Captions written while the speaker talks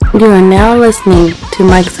You are now listening to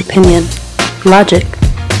Mike's Opinion, Logic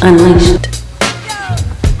Unleashed.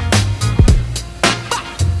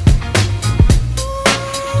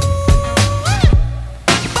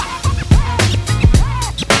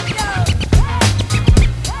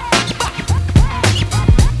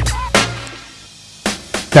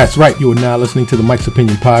 That's right. You are now listening to the Mike's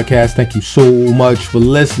Opinion podcast. Thank you so much for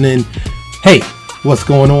listening. Hey, what's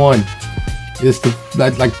going on? It's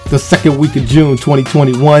the second week of June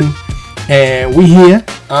 2021, and we here.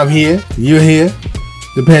 I'm here. You're here.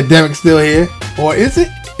 The pandemic's still here, or is it?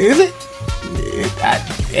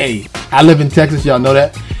 Hey, I live in Texas. Y'all know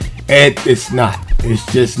that. It's not. It's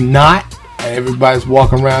just not. Everybody's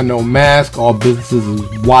walking around, no mask. All businesses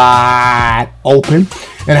is wide open.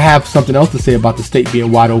 And I have something else to say about the state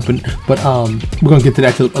being wide open, but we're going to get to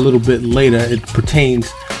that a little bit later. It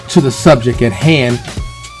pertains to the subject at hand.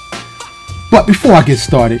 But before I get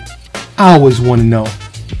started, I always want to know,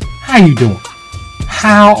 how you doing?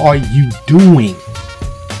 How are you doing?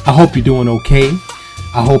 I hope you're doing okay.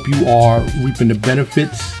 I hope you are reaping the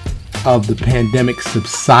benefits of the pandemic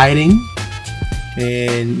subsiding.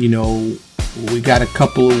 And, we got a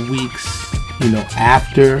couple of weeks,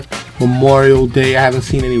 after Memorial Day. I haven't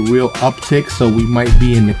seen any real uptick, so we might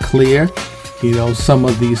be in the clear. Some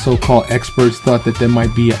of these so-called experts thought that there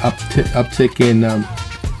might be an uptick in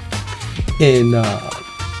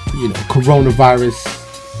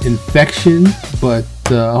coronavirus infection, but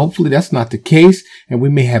hopefully that's not the case, and we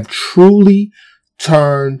may have truly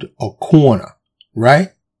turned a corner, right?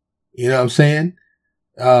 You know what I'm saying?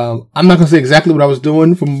 I'm not going to say exactly what I was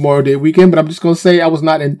doing for Memorial Day weekend, but I'm just going to say I was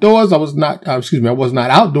not indoors. I was not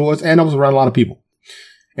outdoors, and I was around a lot of people.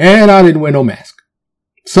 And I didn't wear no mask.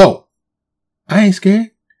 So, I ain't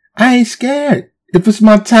scared. If it's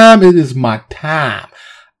my time, it is my time.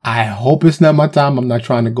 I hope it's not my time. I'm not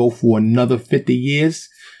trying to go for another 50 years.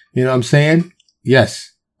 You know what I'm saying?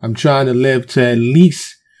 Yes, I'm trying to live to at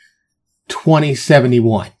least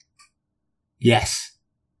 2071. Yes.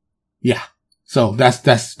 Yeah. So that's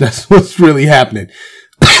what's really happening.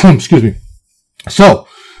 Excuse me. So,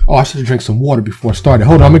 I should have drank some water before I started.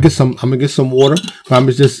 Hold on, I'm gonna get some water. But I'm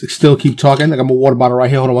gonna just still keep talking. I got my water bottle right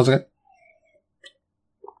here. Hold on 1 second.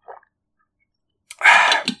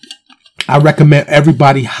 I recommend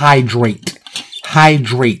everybody hydrate.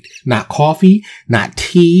 Hydrate. Not coffee, not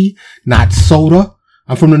tea, not soda.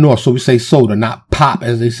 I'm from the north, so we say soda, not pop,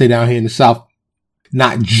 as they say down here in the south.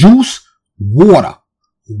 Not juice, water.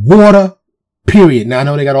 Water. Period. Now I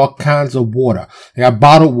know they got all kinds of water. They got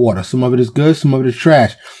bottled water. Some of it is good. Some of it is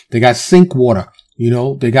trash. They got sink water.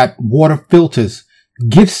 They got water filters.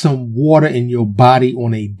 Get some water in your body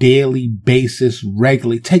on a daily basis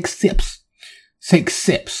regularly. Take sips.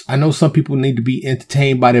 I know some people need to be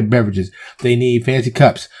entertained by their beverages. They need fancy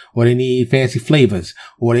cups, or they need fancy flavors,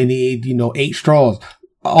 or they need, 8 straws.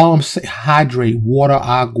 All I'm saying, hydrate. Water,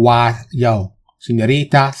 agua. Yo,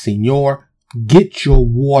 señorita, señor, get your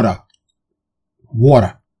water.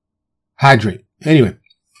 Water. Hydrate. Anyway.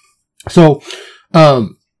 So,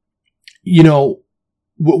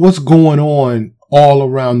 what's going on all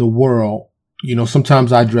around the world,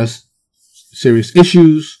 sometimes I address serious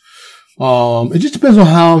issues. It just depends on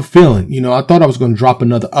how I'm feeling. I thought I was going to drop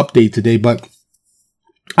another update today, but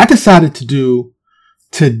I decided to do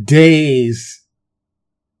today's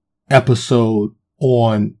episode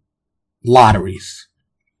on lotteries.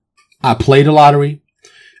 I played a lottery.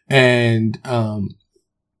 And,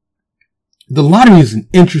 the lottery is an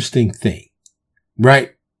interesting thing,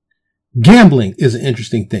 right? Gambling is an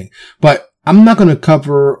interesting thing, but I'm not going to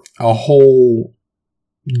cover a whole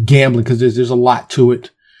gambling because there's a lot to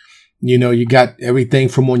it. You got everything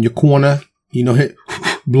from on your corner, hit,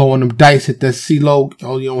 blowing them dice, hit that CeeLo,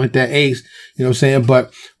 hit that ace, you know what I'm saying?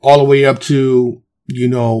 But all the way up to,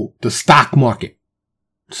 the stock market.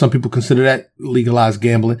 Some people consider that legalized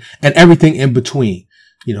gambling, and everything in between.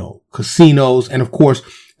 Casinos, and of course,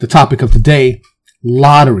 the topic of today,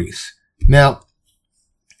 lotteries. Now,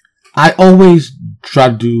 I always I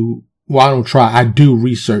do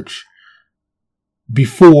research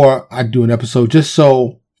before I do an episode, just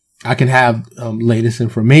so I can have latest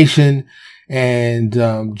information and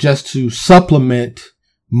just to supplement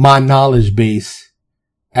my knowledge base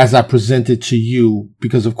as I present it to you,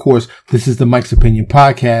 because of course, this is the Mike's Opinion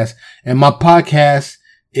podcast, and my podcast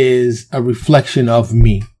is a reflection of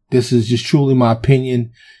me. This is just truly my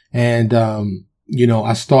opinion. And,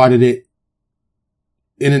 I started it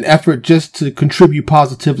in an effort just to contribute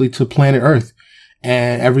positively to planet Earth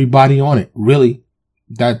and everybody on it. Really.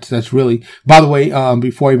 That's really, by the way,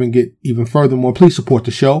 before I even get even furthermore, please support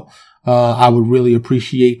the show. I would really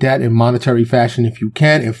appreciate that in monetary fashion if you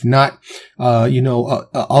can. If not, a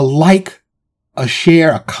like, a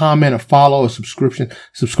share, a comment, a follow, a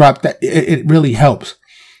subscribe. That it really helps.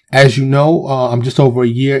 As you know, I'm just over a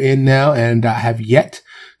year in now, and I have yet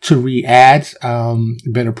to read ads.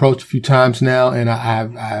 Been approached a few times now, and I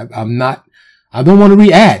don't want to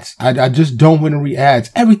read ads. I just don't want to read ads.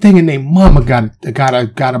 Everything in their mama got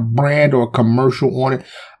a brand or a commercial on it.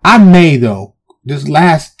 I may though. This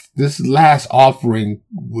last offering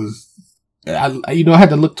was, I had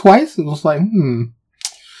to look twice. It was like,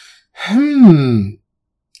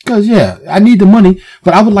 cause yeah, I need the money,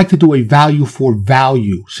 but I would like to do a value for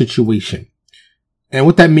value situation. And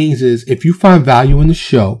what that means is if you find value in the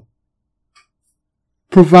show,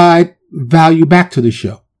 provide value back to the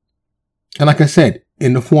show. And like I said,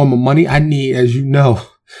 in the form of money, I need, as you know,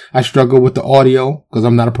 I struggle with the audio because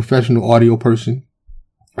I'm not a professional audio person.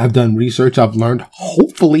 I've done research. I've learned.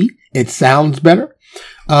 Hopefully it sounds better.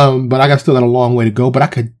 But I still got a long way to go, but I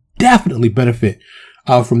could definitely benefit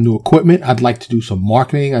from new equipment. I'd like to do some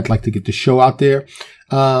marketing. I'd like to get the show out there.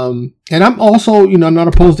 And I'm also, not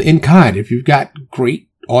opposed to in-kind. If you've got great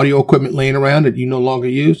audio equipment laying around that you no longer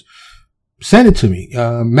use, send it to me.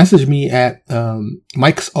 Message me at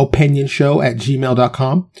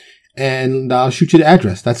mikesopinionshow@gmail.com and I'll shoot you the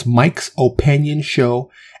address. That's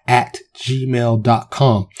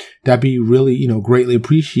mikesopinionshow@gmail.com. That'd be really, greatly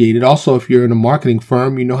appreciated. Also, if you're in a marketing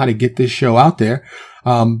firm, you know how to get this show out there.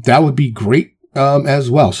 That would be great, as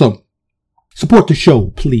well. So support the show,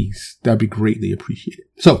 please. That'd be greatly appreciated.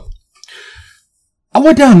 So I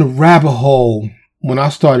went down the rabbit hole when I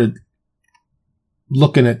started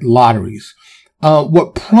looking at lotteries.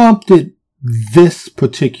 What prompted this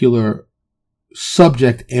particular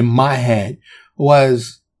subject in my head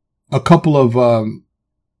was a couple of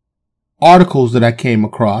articles that I came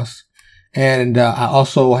across, and I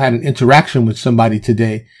also had an interaction with somebody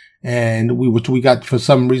today, and we got, for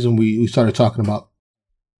some reason we started talking about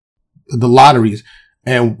the lotteries,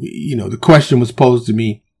 and the question was posed to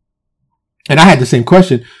me, and I had the same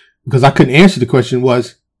question because I couldn't answer the question,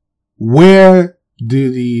 was where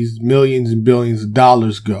do these millions and billions of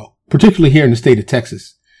dollars go, particularly here in the state of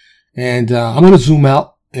Texas? And I'm going to zoom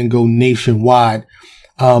out and go nationwide.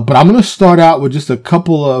 But I'm going to start out with just a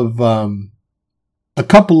couple of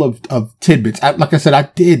tidbits. Like I said, I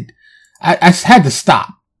had to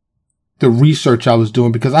stop the research I was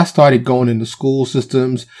doing because I started going into school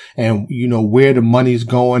systems and, where the money's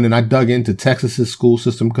going. And I dug into Texas's school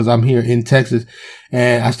system because I'm here in Texas,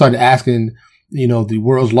 and I started asking, the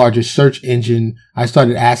world's largest search engine. I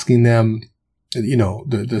started asking them,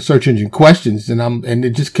 the search engine questions, and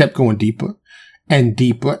it just kept going deeper and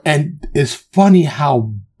deeper. And it's funny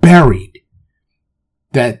how buried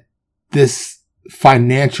that this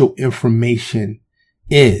financial information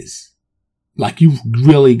is. Like, you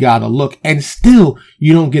really gotta look, and still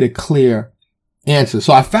you don't get a clear answer.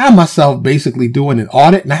 So I found myself basically doing an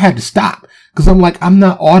audit, and I had to stop because I'm like, I'm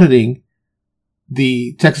not auditing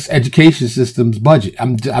the Texas education system's budget.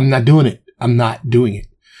 I'm not doing it. I'm not doing it.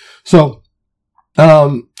 So,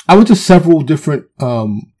 I went to several different,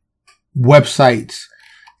 websites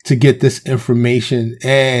to get this information,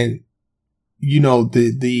 and,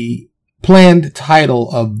 the planned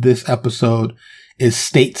title of this episode is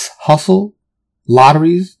States Hustle,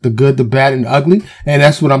 Lotteries, the Good, the Bad, and the Ugly. And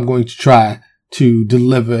that's what I'm going to try to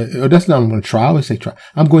deliver, or that's not what I'm going to try. I always say try.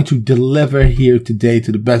 I'm going to deliver here today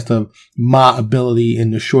to the best of my ability in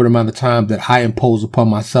the short amount of time that I impose upon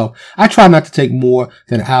myself. I try not to take more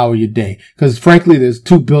than an hour a day because frankly, there's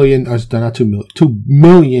 2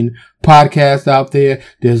 million podcasts out there.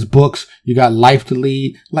 There's books. You got Life to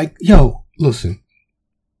Lead. Like, yo, listen,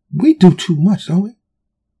 we do too much, don't we?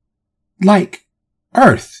 Like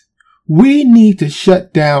Earth. We need to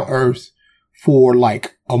shut down Earth for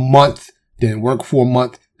like a month, then work for a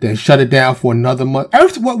month, then shut it down for another month.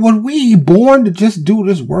 Earth, what were we born to just do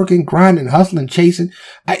this working, grinding, hustling, chasing?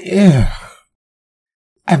 I've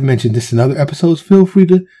mentioned this in other episodes. Feel free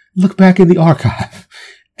to look back in the archive.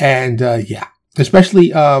 And, especially,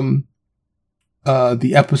 the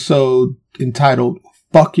episode entitled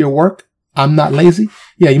Fuck Your Work. I'm Not Lazy.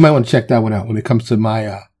 Yeah, you might want to check that one out when it comes to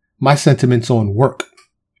my sentiments on work.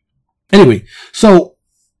 Anyway, so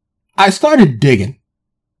I started digging.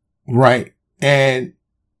 Right. And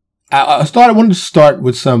I wanted to start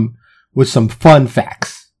with some fun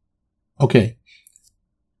facts. Okay.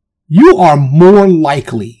 You are more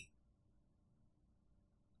likely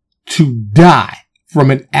to die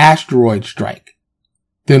from an asteroid strike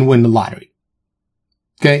than win the lottery.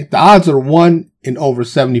 Okay. The odds are 1 in over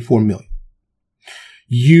 74 million.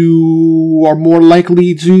 You are more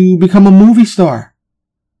likely to become a movie star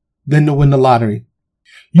than to win the lottery.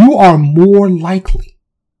 You are more likely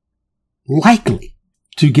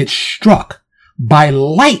to get struck by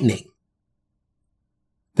lightning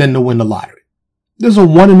than to win the lottery. There's a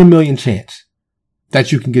 1 in a million chance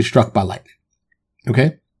that you can get struck by lightning.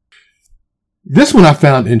 Okay? This one I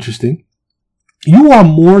found interesting. You are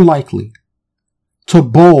more likely to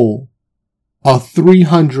bowl a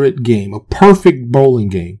 300 game, a perfect bowling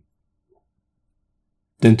game,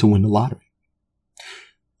 than to win the lottery.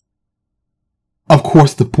 Of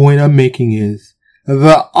course, the point I'm making is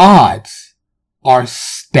the odds are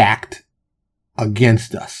stacked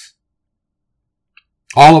against us.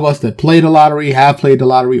 All of us that play the lottery, have played the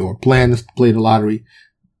lottery, or plan to play the lottery,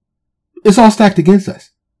 it's all stacked against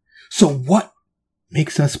us. So what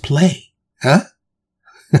makes us play? Huh?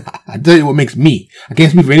 I tell you what makes me. I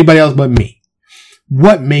can't speak for anybody else but me.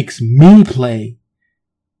 What makes me play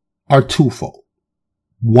are twofold.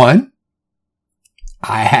 One,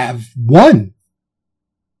 I have won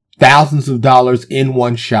thousands of dollars in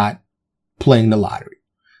one shot playing the lottery.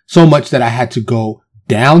 So much that I had to go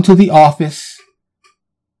down to the office,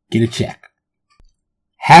 get a check.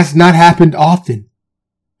 Has not happened often.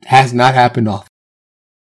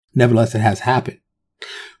 Nevertheless, it has happened.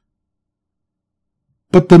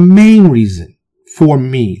 But the main reason for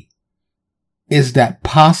me is that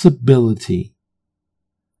possibility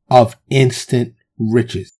of instant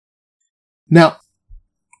riches. Now,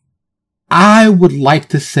 I would like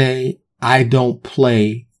to say I don't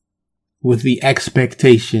play with the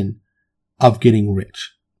expectation of getting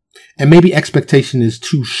rich. And maybe expectation is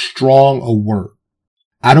too strong a word.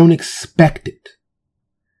 I don't expect it,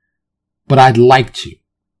 but I'd like to.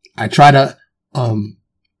 I try to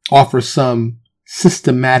offer some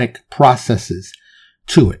systematic processes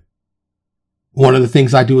to it. One of the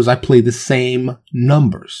things I do is I play the same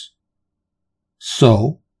numbers.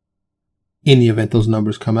 So, in the event those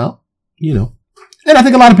numbers come out, and I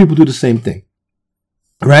think a lot of people do the same thing,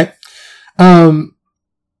 right?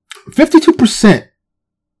 52%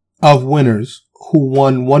 of winners who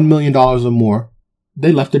won $1 million or more,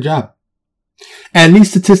 they left their job. And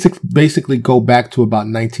these statistics basically go back to about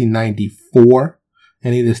 1994.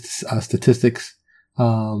 Any of the statistics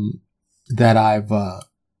that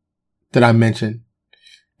I mentioned.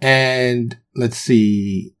 And let's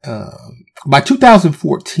see, by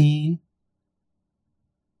 2014,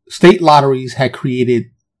 state lotteries had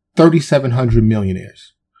created 3,700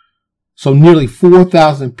 millionaires. So nearly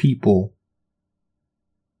 4,000 people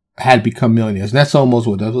had become millionaires. And that's almost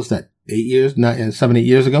what's that? 7, 8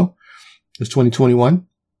 years ago? It's 2021.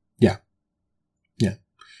 Yeah.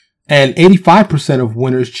 And 85% of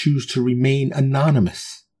winners choose to remain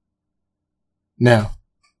anonymous. Now,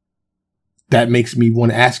 that makes me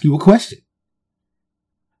want to ask you a question.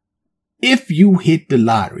 If you hit the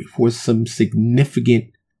lottery for a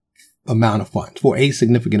significant amount of funds,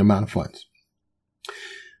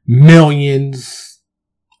 millions,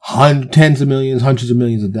 tens of millions, hundreds of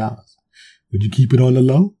millions of dollars, would you keep it on the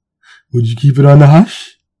low? Would you keep it on the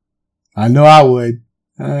hush? I know I would.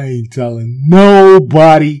 I ain't telling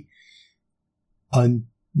nobody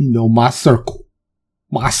my circle.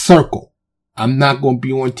 I'm not going to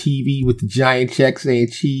be on TV with the giant check saying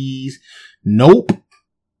cheese. Nope.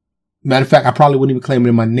 Matter of fact, I probably wouldn't even claim it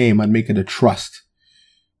in my name. I'd make it a trust.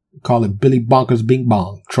 Call it Billy Bonkers Bing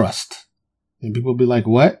Bong Trust. And people will be like,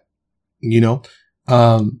 what? Hey,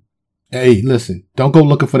 listen, don't go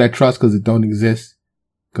looking for that trust because it don't exist.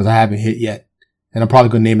 Because I haven't hit yet. And I'm probably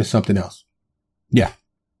going to name it something else. Yeah.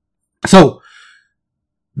 So,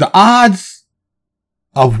 the odds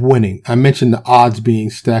of winning. I mentioned the odds being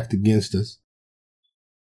stacked against us.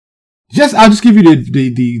 I'll just give you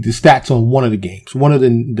the stats on one of the games. One of the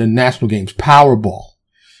national games. Powerball.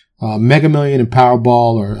 Mega Million and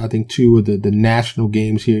Powerball are, I think, two of the national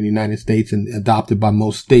games here in the United States and adopted by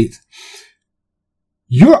most states.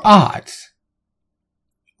 Your odds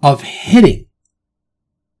of hitting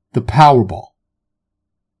the Powerball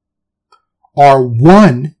are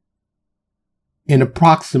 1 in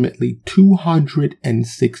approximately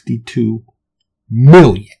 262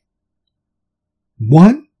 million.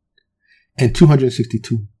 1 in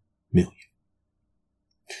 262 million.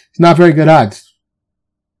 It's not very good odds.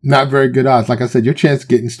 Not very good odds. Like I said, your chance of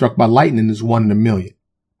getting struck by lightning is 1 in a million.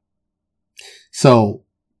 So,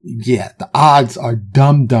 yeah, the odds are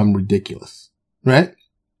dumb ridiculous. Right?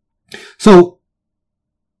 So,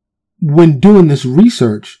 when doing this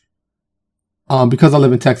research, because I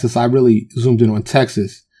live in Texas, I really zoomed in on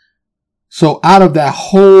Texas. So out of that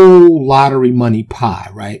whole lottery money pie,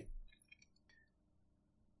 right?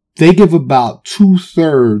 They give about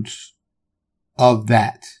 2/3 of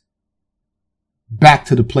that back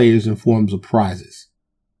to the players in forms of prizes.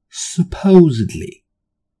 Supposedly.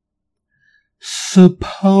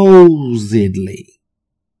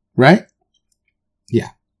 Right? Yeah.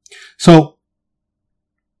 So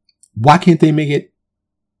why can't they make it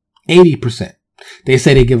 80%? They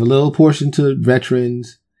say they give a little portion to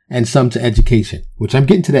veterans and some to education, which I'm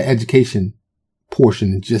getting to the education portion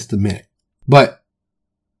in just a minute. But,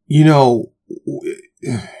 don't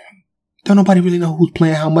nobody really know who's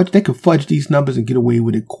playing how much. They could fudge these numbers and get away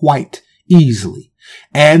with it quite easily.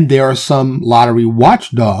 And there are some lottery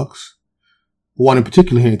watchdogs, one in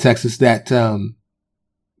particular here in Texas, that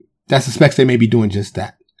suspects they may be doing just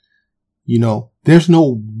that. There's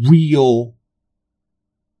no real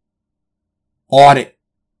audit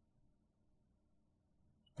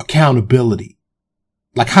accountability.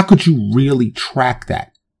 Like, how could you really track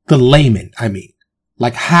that? The layman, I mean.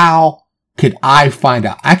 Like, how could I find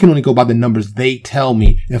out? I can only go by the numbers they tell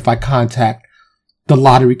me if I contact the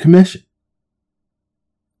lottery commission.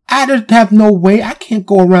 I just have no way. I can't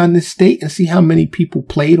go around this state and see how many people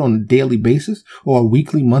played on a daily basis or a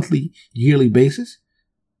weekly, monthly, yearly basis.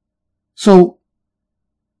 So,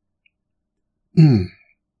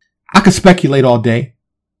 I could speculate all day,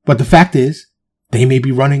 but the fact is, they may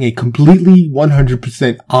be running a completely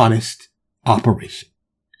 100% honest operation.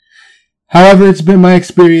 However, it's been my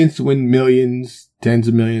experience when millions, tens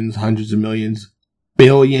of millions, hundreds of millions,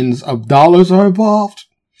 billions of dollars are involved.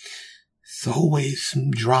 It's always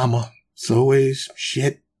some drama. It's always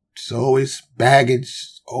shit. It's always baggage.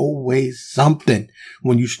 It's always something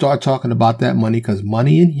when you start talking about that money, because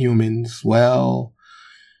money and humans, well,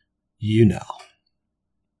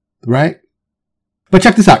 right? But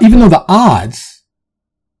check this out. Even though the odds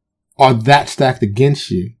are that stacked against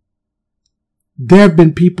you, there have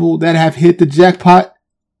been people that have hit the jackpot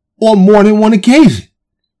on more than one occasion,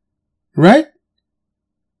 right?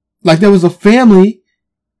 Like, there was a family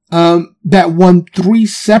that won 3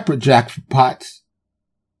 separate jackpots.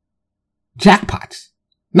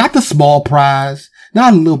 Not the small prize,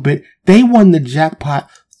 not a little bit. They won the jackpot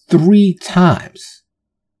 3 times.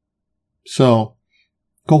 So,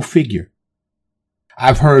 go figure.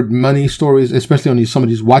 I've heard many stories, especially on some of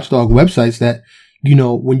these watchdog websites, that,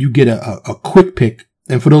 when you get a quick pick,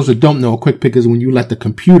 and for those that don't know, a quick pick is when you let the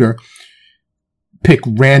computer pick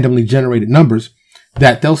randomly generated numbers,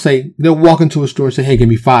 that they'll walk into a store and say, hey, give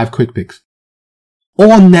me 5 quick picks.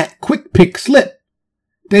 On that quick pick slip,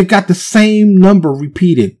 they've got the same number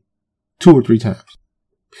repeated 2 or 3 times.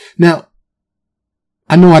 Now,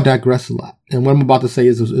 I know I digress a lot, and what I'm about to say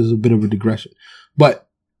is a bit of a digression, but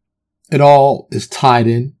it all is tied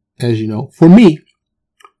in, as you know. For me,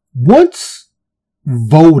 once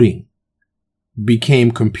voting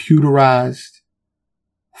became computerized,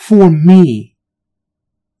 for me,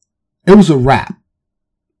 it was a wrap.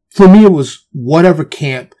 For me, it was whatever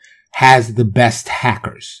camp has the best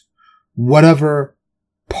hackers, whatever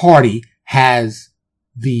party has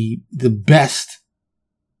the best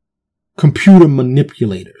computer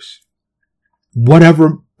manipulators,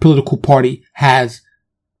 whatever political party has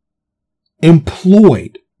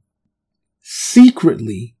employed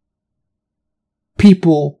secretly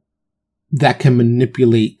people that can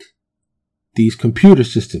manipulate these computer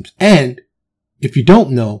systems. And if you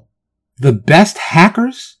don't know, the best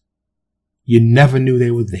hackers, you never knew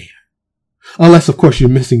they were there. Unless, of course, you're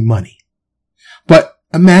missing money. But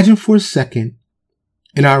imagine for a second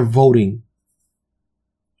in our voting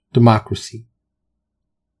democracy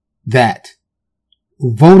that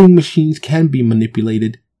voting machines can be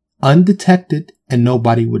manipulated undetected and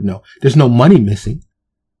nobody would know. There's no money missing.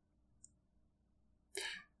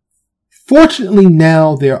 Fortunately,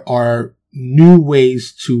 now there are new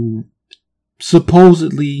ways to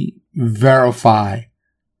supposedly verify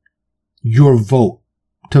your vote,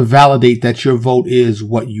 to validate that your vote is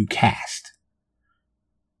what you cast.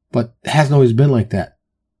 But it hasn't always been like that,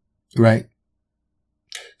 right?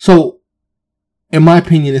 So, in my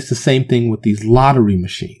opinion, it's the same thing with these lottery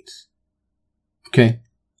machines. Okay?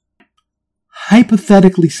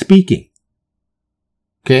 Hypothetically speaking,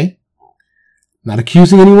 okay? Not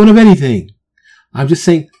accusing anyone of anything. I'm just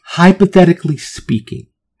saying, hypothetically speaking,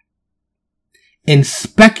 in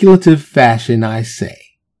speculative fashion, I say,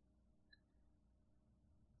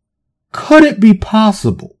 could it be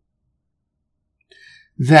possible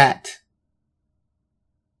that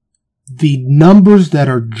the numbers that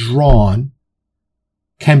are drawn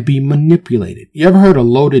can be manipulated? You ever heard of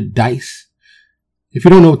loaded dice? If you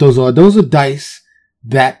don't know what those are dice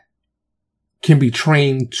that can be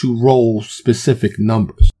trained to roll specific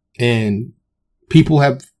numbers. And people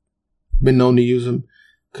have been known to use them.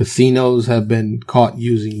 Casinos have been caught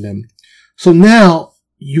using them. So now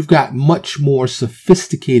you've got much more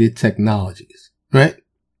sophisticated technologies, right?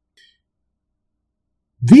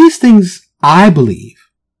 These things, I believe,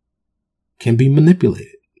 can be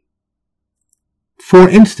manipulated. For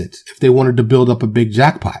instance, if they wanted to build up a big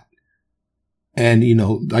jackpot and,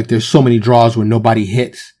 like there's so many draws where nobody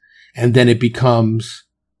hits and then it becomes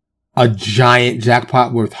a giant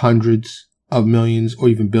jackpot worth hundreds of millions or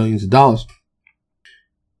even billions of dollars.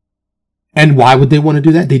 And why would they want to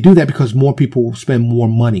do that? They do that because more people will spend more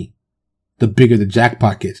money the bigger the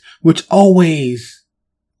jackpot gets, which always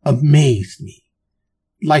amazed me.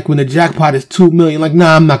 Like when the jackpot is 2 million, like,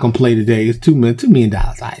 nah, I'm not going to play today. It's $2 million. It ain't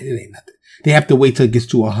nothing. They have to wait till it gets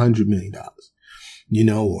to $100 million,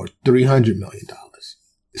 or $300 million.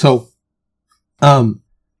 So,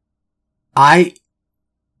 I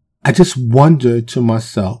just wonder to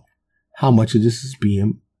myself how much of this is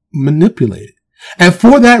being manipulated. And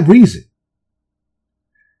for that reason,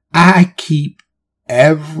 I keep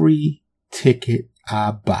every ticket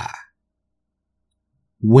I buy,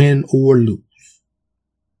 win or lose.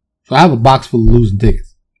 So I have a box full of losing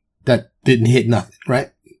tickets that didn't hit nothing,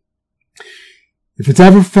 right? If it's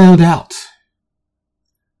ever found out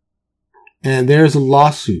and there's a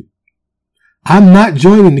lawsuit, I'm not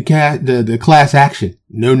joining the class action.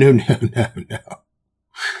 No.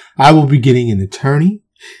 I will be getting an attorney.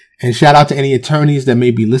 And shout out to any attorneys that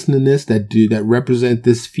may be listening to this that represent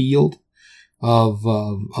this field of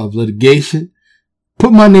litigation.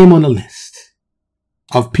 Put my name on the list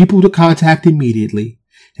of people to contact immediately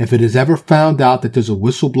if it is ever found out that there's a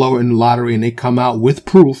whistleblower in the lottery and they come out with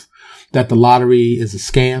proof that the lottery is a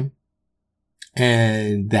scam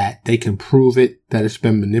and that they can prove it, that it's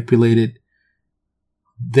been manipulated.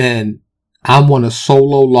 Then I want a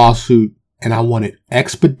solo lawsuit. And I want it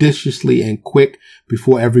expeditiously and quick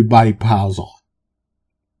before everybody piles on.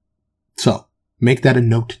 So make that a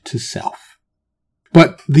note to self.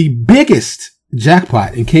 But the biggest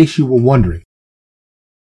jackpot, in case you were wondering,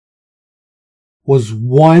 was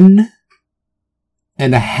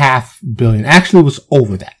 $1.5 billion. Actually, it was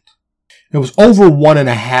over that. It was over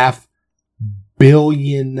 $1.5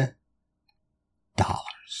 billion.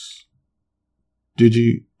 Did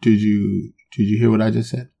you hear what I just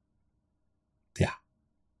said? Yeah.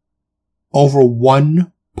 Over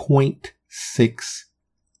 $1.6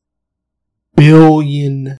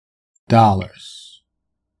 billion.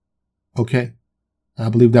 Okay. I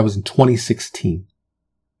believe that was in 2016.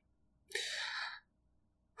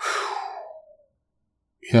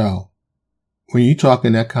 Yo, when you're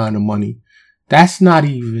talking that kind of money, that's not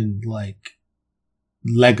even like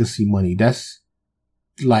legacy money. That's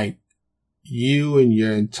like you and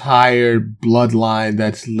your entire bloodline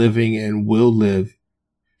that's living and will live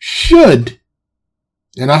should,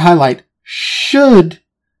 and I highlight should,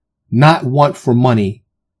 not want for money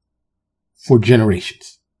for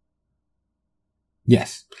generations.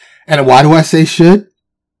 Yes. And why do I say should?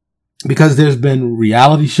 Because there's been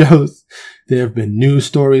reality shows, there have been news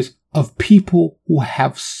stories of people who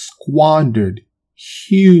have squandered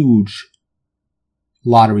huge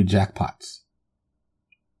lottery jackpots.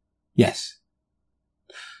 Yes.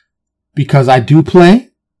 Because I do play,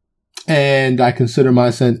 and I consider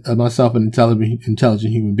myself an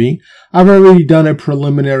intelligent human being, I've already done a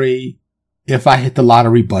preliminary if I hit the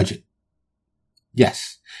lottery budget.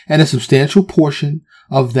 Yes. And a substantial portion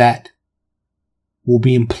of that will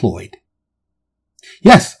be employed.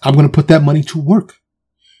 Yes, I'm going to put that money to work.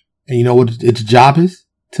 And you know what its job is?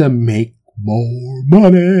 To make more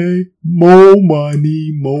money, more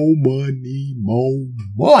money, more money, more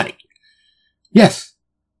money. Yes.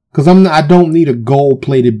 Because I don't need a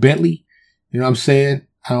gold-plated Bentley. You know what I'm saying?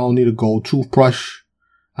 I don't need a gold toothbrush.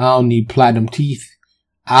 I don't need platinum teeth.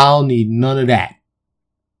 I don't need none of that.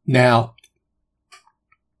 Now,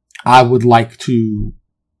 I would like to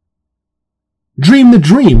dream the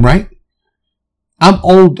dream, right? I'm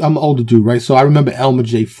an older dude, right? So I remember Elmer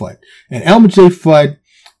J. Fudd. And Elmer J. Fudd,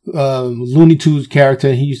 Looney Tunes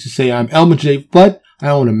character, he used to say, I'm Elmer J. Fudd. I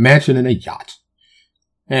own a mansion and a yacht.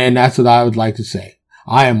 And that's what I would like to say.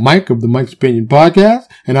 I am Mike of the Mike's Opinion Podcast,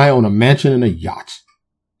 and I own a mansion and a yacht.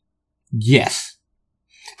 Yes.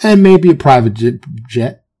 And maybe a private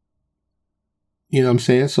jet. You know what I'm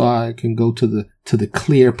saying? So I can go to the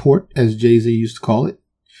clear port, as Jay-Z used to call it.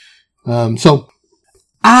 So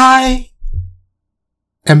I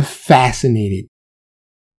am fascinated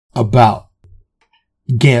about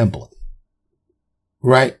gambling.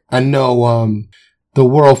 Right? I know, the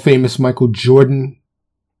world famous Michael Jordan,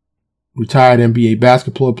 retired NBA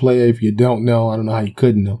basketball player. If you don't know, I don't know how you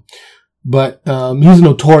couldn't know. But he's a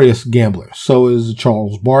notorious gambler. So is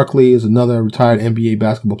Charles Barkley, is another retired NBA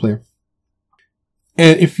basketball player.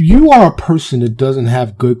 And if you are a person that doesn't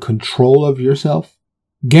have good control of yourself,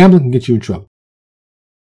 gambling can get you in trouble.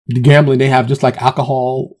 The gambling they have, just like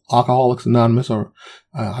Alcoholics Anonymous, or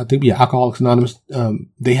I think Alcoholics Anonymous,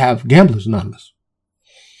 they have Gamblers Anonymous.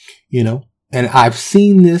 And I've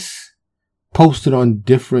seen this posted on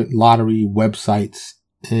different lottery websites,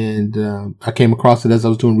 and I came across it as I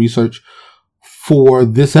was doing research for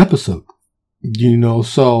this episode.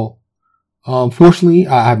 So fortunately,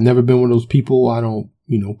 I've never been one of those people. I don't,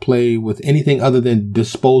 play with anything other than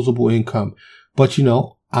disposable income. But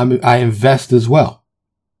I invest as well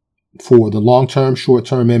for the long term, short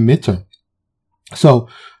term, and midterm. So,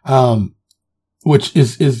 which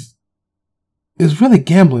is really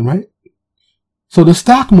gambling, right? So the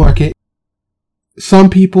stock market, some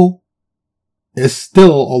people, is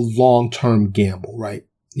still a long-term gamble, right?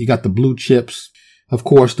 You got the blue chips, of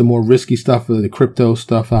course, the more risky stuff, the crypto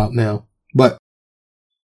stuff out now. But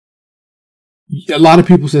a lot of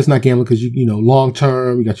people say it's not gambling because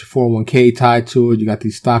long-term, you got your 401k tied to it. You got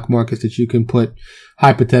these stock markets that you can put,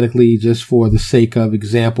 hypothetically, just for the sake of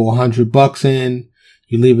example, $100 in.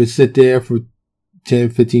 You leave it sit there for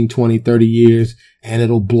 10, 15, 20, 30 years, and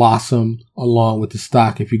it'll blossom along with the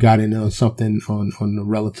stock if you got in on something on a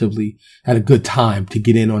relatively at a good time to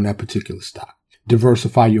get in on that particular stock.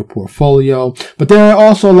 Diversify your portfolio. But there are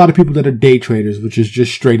also a lot of people that are day traders, which is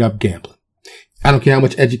just straight up gambling. I don't care how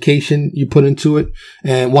much education you put into it.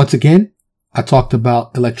 And once again, I talked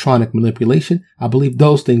about electronic manipulation. I believe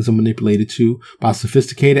those things are manipulated too by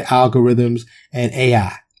sophisticated algorithms and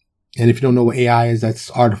AI. And if you don't know what AI is,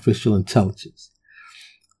 that's artificial intelligence.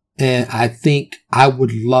 And I think I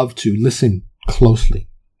would love to listen closely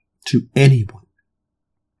to anyone.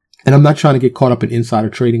 And I'm not trying to get caught up in insider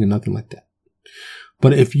trading or nothing like that.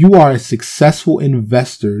 But if you are a successful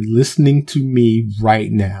investor listening to me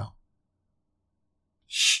right now,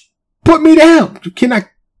 put me down.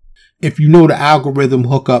 If you know the algorithm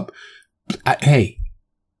hookup, hey,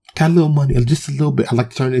 got a little money, just a little bit. I'd like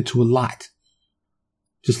to turn it into a lot.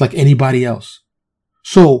 Just like anybody else.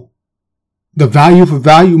 So the value for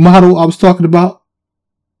value model I was talking about,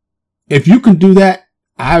 if you can do that,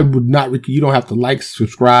 I would not, you don't have to like,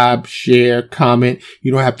 subscribe, share, comment.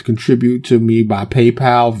 You don't have to contribute to me by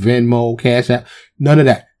PayPal, Venmo, Cash App, none of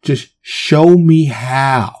that. Just show me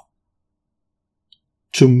how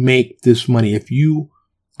to make this money.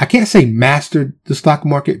 I can't say mastered the stock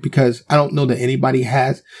market because I don't know that anybody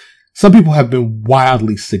has. Some people have been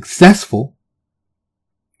wildly successful,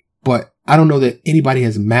 but I don't know that anybody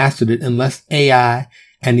has mastered it unless AI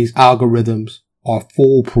and these algorithms are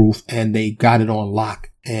foolproof and they got it on lock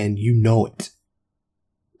and you know it.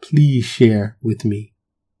 Please share with me.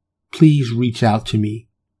 Please reach out to me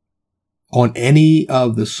on any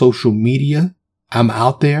of the social media. I'm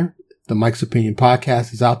out there. The Mike's Opinion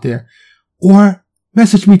podcast is out there, or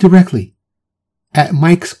message me directly at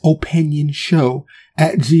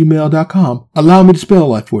mikesopinionshow@gmail.com. Allow me to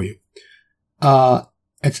spell that for you.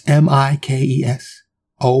 It's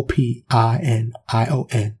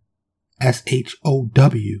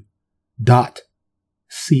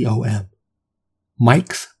MikesOpinionShow.com.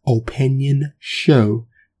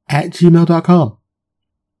 MikesOpinionShow@gmail.com.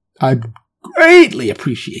 I'd greatly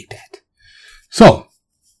appreciate that. So,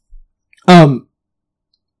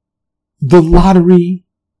 the lottery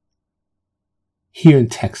here in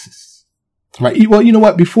Texas, right? Well, you know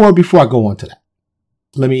what? Before I go on to that,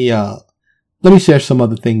 let me share some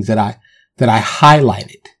other things that I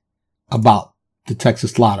highlighted about the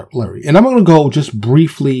Texas lottery. And I'm going to go just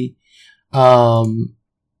briefly, in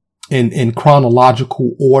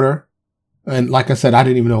chronological order. And like I said, I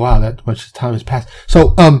didn't even know, wow, that much time has passed.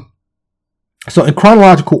 So in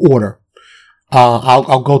chronological order,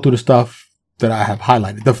 I'll go through the stuff that I have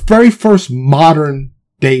highlighted. The very first modern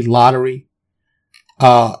day lottery,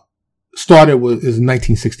 started is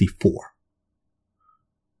 1964.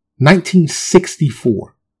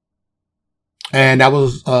 1964. And that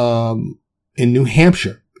was, in New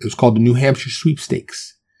Hampshire. It was called the New Hampshire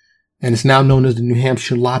Sweepstakes. And it's now known as the New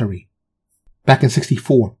Hampshire Lottery. Back in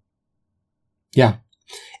 64. Yeah.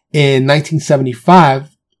 In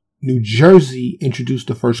 1975, New Jersey introduced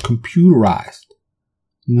the first computerized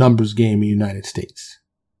numbers game in the United States.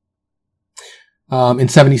 In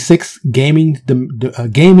 76, Gaming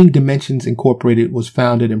Dimensions Incorporated was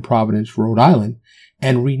founded in Providence, Rhode Island,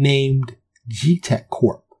 and renamed G-Tech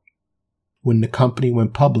Corp. when the company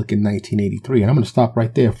went public in 1983. And I'm going to stop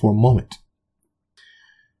right there for a moment.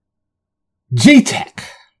 G-Tech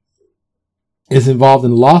is involved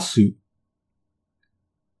in a lawsuit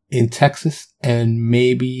in Texas and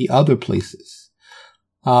maybe other places.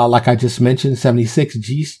 Like I just mentioned, 76,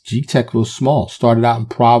 G-Tech was small. Started out in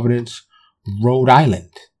Providence, Rhode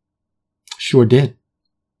Island. Sure did.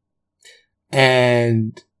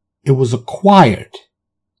 And it was acquired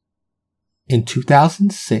in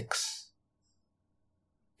 2006,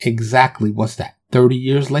 exactly what's that? 30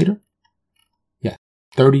 years later? Yeah,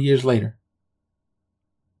 30 years later.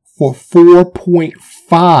 For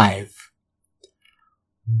 $4.5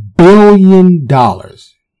 billion. Did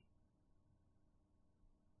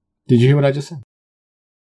you hear what I just said?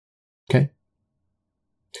 Okay.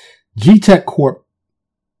 G-Tech Corp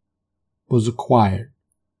was acquired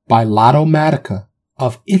by Lottomatica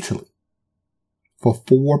of Italy for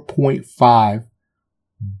 $4.5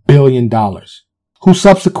 billion, who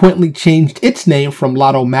subsequently changed its name from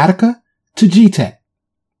Lottomatica to G-Tech.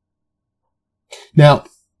 Now,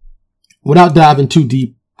 without diving too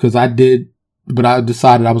deep, because I did, but I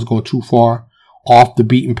decided I was going too far off the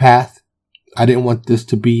beaten path. I didn't want this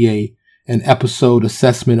to be an episode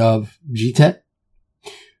assessment of G-Tech.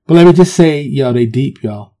 But let me just say, they deep,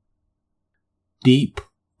 y'all. Deep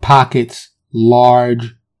pockets,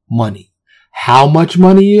 large money. How much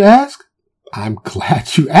money, you ask? I'm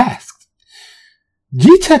glad you asked.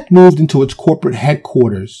 G-Tech moved into its corporate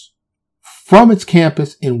headquarters from its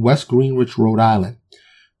campus in West Greenwich, Rhode Island,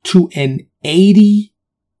 to an $80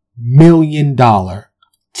 million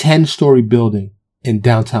 10-story building in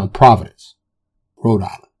downtown Providence, Rhode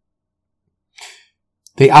Island.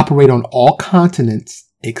 They operate on all continents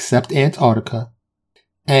except Antarctica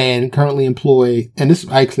and currently employ, and this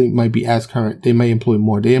actually might be as current, they may employ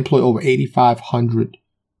more. They employ over 8,500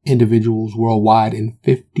 individuals worldwide in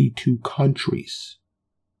 52 countries.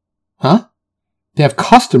 Huh? They have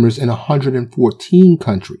customers in 114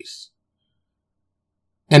 countries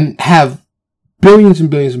and have billions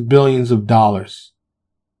and billions and billions of dollars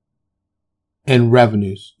in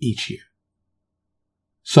revenues each year.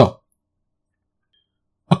 So,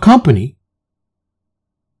 a company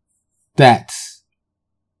that's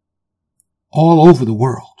all over the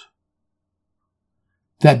world,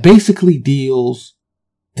 that basically deals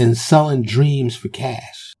in selling dreams for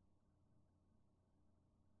cash.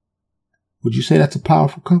 Would you say that's a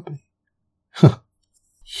powerful company?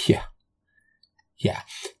 Yeah.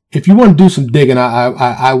 If you want to do some digging,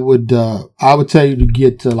 I would tell you to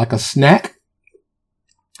get like a snack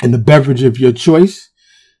and the beverage of your choice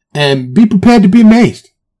and be prepared to be amazed.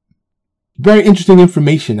 Very interesting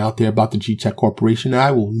information out there about the G-Tech Corporation. And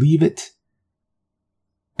I will leave it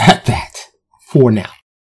at that for now.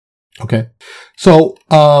 Okay. So,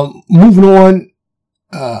 moving on,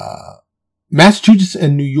 Massachusetts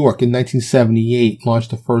and New York in 1978 launched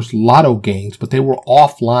the first lotto games, but they were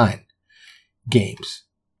offline games.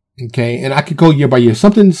 Okay. And I could go year by year.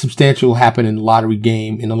 Something substantial happened in the lottery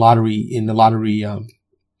game, in the lottery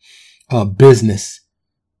business,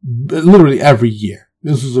 literally every year.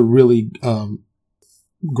 This was a really,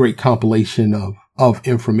 great compilation of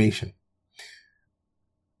information.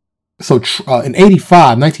 So, in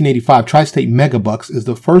 1985, Tri-State Megabucks is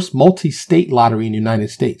the first multi-state lottery in the United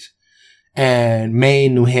States. And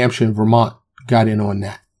Maine, New Hampshire, and Vermont got in on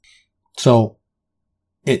that. So,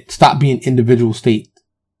 it stopped being individual states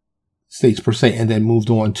per se, and then moved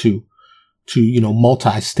on to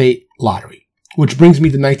multi-state lottery. Which brings me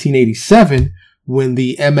to 1987, when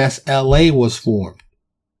the MSLA was formed.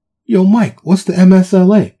 Yo, Mike, what's the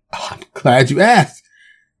MSLA? Oh, I'm glad you asked.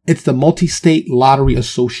 It's the Multi-State Lottery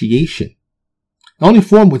Association. Only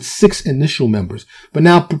formed with 6 initial members, but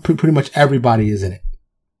now pretty much everybody is in it.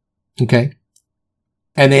 Okay?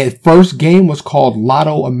 And their first game was called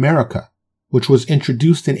Lotto America, which was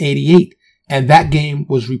introduced in 88, and that game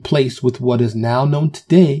was replaced with what is now known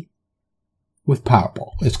today with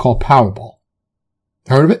Powerball. It's called Powerball.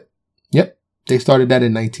 Heard of it? Yep. They started that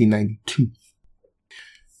in 1992.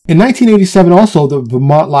 In 1987 also, the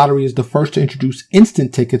Vermont Lottery is the first to introduce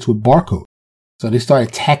instant tickets with barcode. So they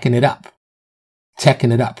started teching it up,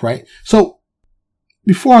 right? So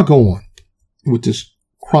before I go on with this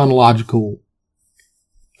chronological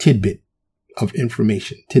tidbits of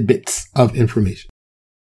information,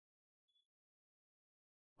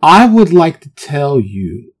 I would like to tell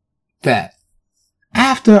you that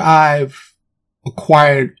after I've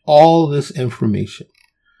acquired all this information,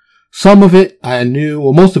 some of it I knew,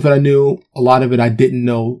 well, most of it I knew, a lot of it I didn't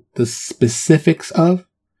know the specifics of.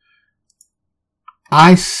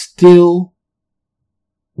 I still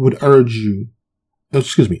would urge you,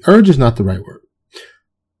 urge is not the right word.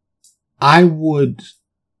 I would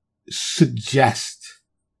suggest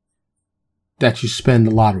that you spend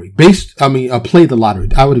the lottery. Play the lottery.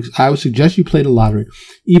 I would suggest you play the lottery,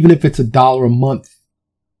 even if it's $1 a month.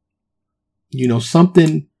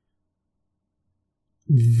 Something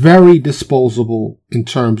very disposable in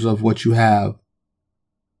terms of what you have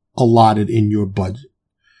allotted in your budget.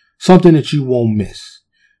 Something that you won't miss.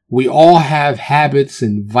 We all have habits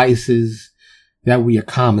and vices that we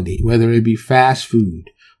accommodate, whether it be fast food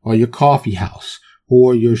or your coffee house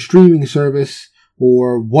or your streaming service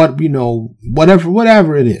or whatever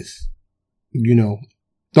it is.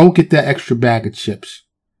 Don't get that extra bag of chips.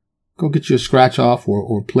 Go get you a scratch off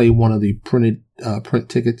or play one of the print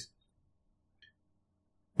tickets.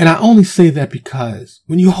 And I only say that because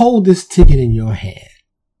when you hold this ticket in your hand,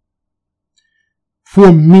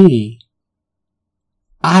 for me,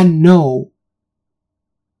 I know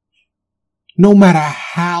no matter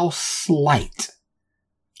how slight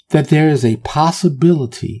that there is a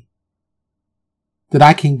possibility that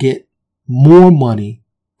I can get more money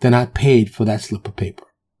than I paid for that slip of paper.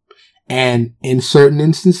 And in certain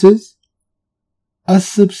instances, a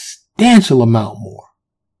substantial amount more.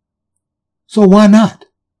 So why not?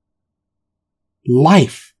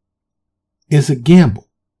 Life is a gamble,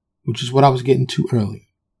 which is what I was getting to earlier.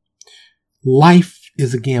 Life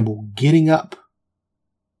is a gamble. Getting up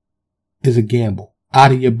is a gamble.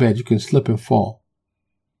 Out of your bed, you can slip and fall.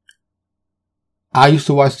 I used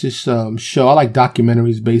to watch this show. I like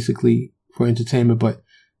documentaries basically for entertainment, but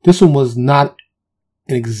this one was not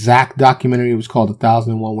an exact documentary. It was called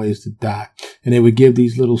 1001 Ways to Die. And they would give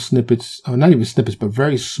these little snippets, not even snippets, but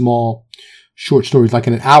very small short stories. Like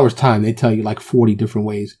in an hour's time, they tell you like 40 different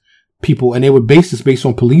ways people, and they would base this based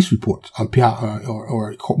on police reports, or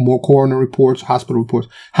more coroner reports, hospital reports,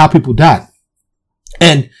 how people died.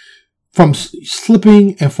 And from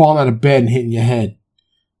slipping and falling out of bed and hitting your head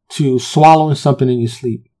to swallowing something in your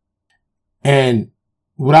sleep. And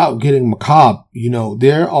without getting macabre,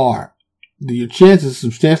 your chances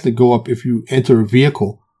substantially go up if you enter a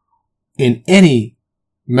vehicle in any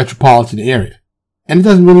metropolitan area. And it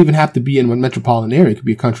doesn't really even have to be in a metropolitan area. It could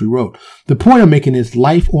be a country road. The point I'm making is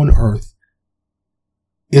life on earth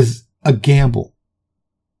is a gamble.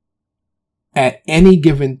 At any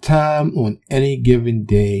given time, on any given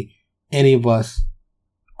day, any of us,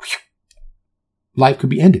 life could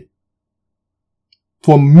be ended.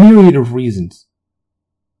 For a myriad of reasons.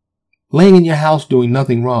 Laying in your house doing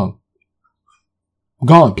nothing wrong.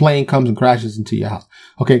 Gone. Plane comes and crashes into your house.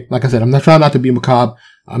 Okay, like I said, I'm not trying not to be macabre.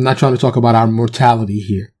 I'm not trying to talk about our mortality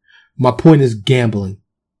here. My point is gambling.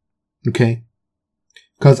 Okay?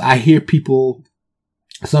 Because I hear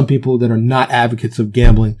some people that are not advocates of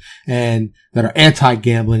gambling and that are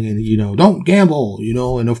anti-gambling and, don't gamble,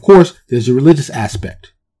 and of course there's a religious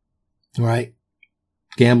aspect. All right?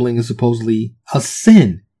 Gambling is supposedly a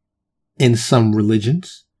sin in some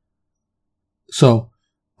religions. So,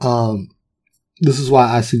 this is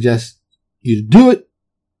why I suggest you to do it,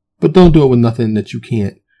 but don't do it with nothing that you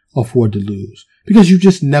can't afford to lose, because you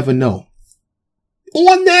just never know.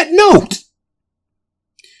 On that note,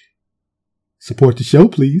 support the show,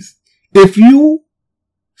 please. If you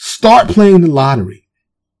start playing the lottery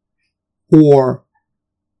or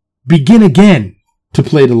begin again to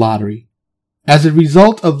play the lottery as a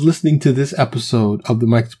result of listening to this episode of the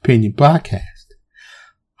Mike's Opinion podcast,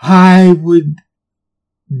 I would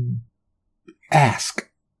ask,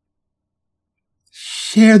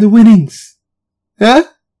 share the winnings. Huh?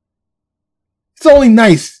 It's only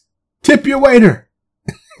nice. Tip your waiter.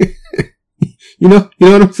 You know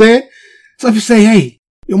what I'm saying? So if you say, hey,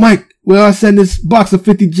 Mike, well, I send this box of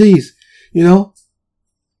 50 G's, I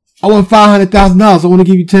want $500,000. I want to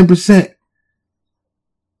give you 10%.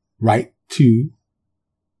 Write to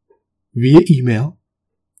via email,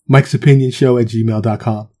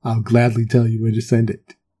 mikesopinionshow@gmail.com. I'll gladly tell you where to send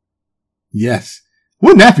it. Yes.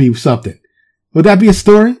 Wouldn't that be something? Would that be a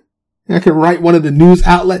story? I could write one of the news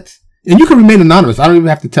outlets. And you can remain anonymous. I don't even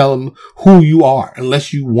have to tell them who you are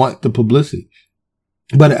unless you want the publicity.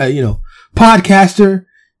 But, podcaster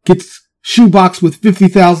gets shoebox with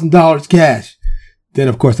 $50,000 cash. Then,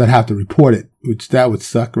 of course, I'd have to report it, which that would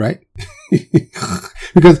suck, right?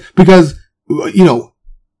 because,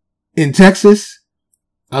 in Texas,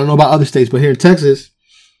 I don't know about other states, but here in Texas,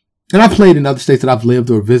 and I've played in other states that I've lived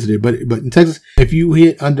or visited, but in Texas, if you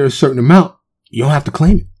hit under a certain amount, you don't have to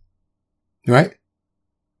claim it. Right?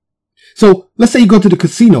 So let's say you go to the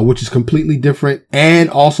casino, which is completely different and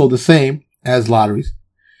also the same as lotteries.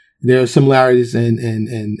 There are similarities and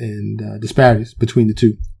disparities between the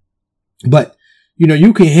two. But,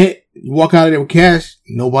 you can walk out of there with cash.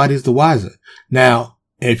 Nobody's the wiser. Now,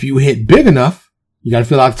 if you hit big enough, you got to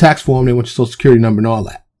fill out a tax form. They want your social security number and all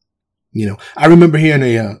that. I remember hearing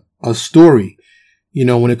a story,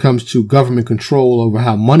 when it comes to government control over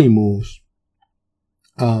how money moves.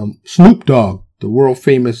 Snoop Dogg, the world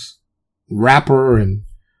famous rapper and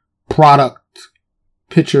product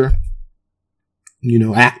pitcher,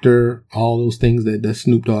 actor, all those things that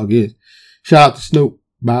Snoop Dogg is. Shout out to Snoop.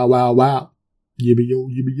 Bow, wow, wow. Yibby, yo,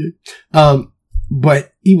 yibby, yay.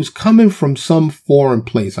 but he was coming from some foreign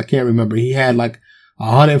place. I can't remember. He had like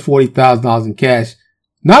 $140,000 in cash.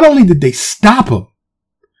 Not only did they stop him,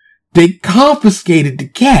 they confiscated the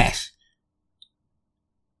cash.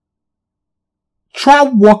 Try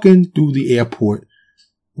walking through the airport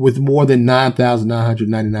with more than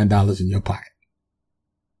 $9,999 in your pocket.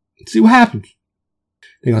 See what happens.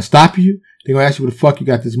 They're going to stop you. They're going to ask you where the fuck you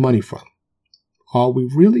got this money from. Are we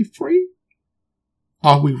really free?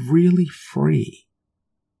 Are we really free?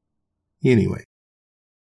 Anyway,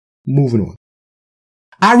 moving on.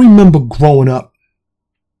 I remember growing up,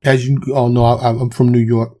 as you all know, I'm from New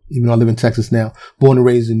York, even though I live in Texas now, born and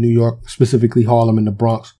raised in New York, specifically Harlem and the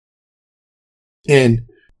Bronx. And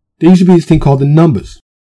there used to be this thing called the numbers.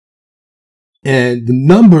 And the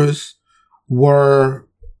numbers were,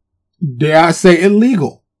 dare I say,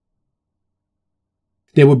 illegal.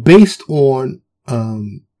 They were based on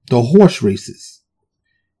the horse races.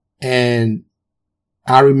 And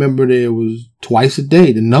I remember there was twice a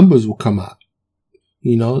day, the numbers would come out.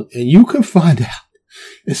 You know, and you can find out.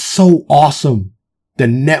 It's so awesome. The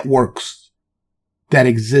networks that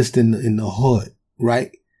exist in the hood,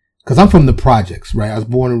 right? Cause I'm from the projects, right? I was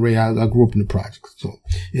born and raised, I grew up in the projects. So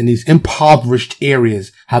in these impoverished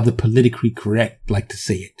areas, how the politically correct like to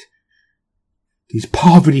say it. These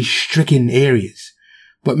poverty stricken areas.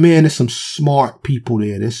 But man, there's some smart people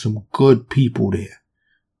there. There's some good people there.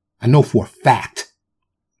 I know for a fact.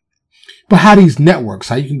 But how these networks,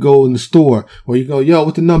 how you can go in the store or you go, yo,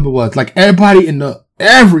 what the number was? Like everybody in the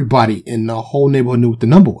whole neighborhood knew what the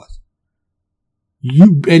number was.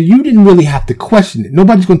 You didn't really have to question it.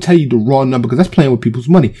 Nobody's going to tell you the raw number because that's playing with people's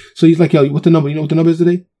money. So he's like, yo, what's the number? You know what the number is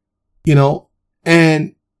today? You know,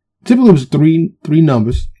 and typically it was three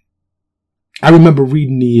numbers. I remember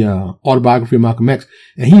reading the autobiography of Malcolm X,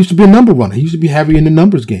 and he used to be a number runner. He used to be heavy in the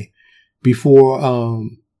numbers game before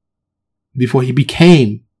he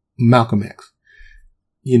became Malcolm X.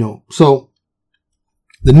 You know, so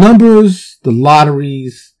the numbers, the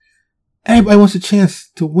lotteries, everybody wants a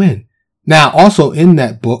chance to win. Now, also in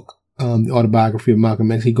that book, the autobiography of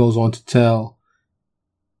Malcolm X, he goes on to tell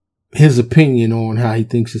his opinion on how he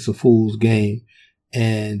thinks it's a fool's game,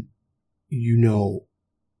 and you know,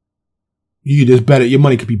 your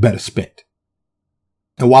money could be better spent.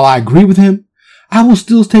 And while I agree with him, I will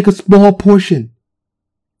still take a small portion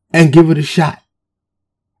and give it a shot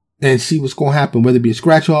and see what's going to happen, whether it be a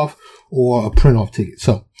scratch off or a print off ticket.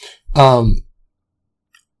 So,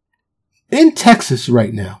 in Texas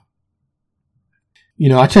right now, you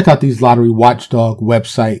know, I check out these lottery watchdog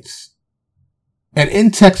websites, and in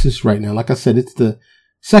Texas right now, like I said, it's the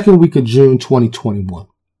second week of June, 2021,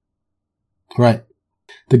 right?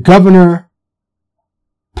 The governor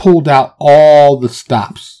pulled out all the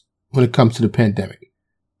stops when it comes to the pandemic.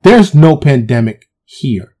 There's no pandemic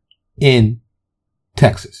here in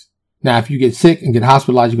Texas. Now, if you get sick and get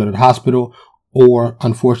hospitalized, you go to the hospital, or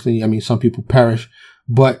unfortunately, I mean, some people perish,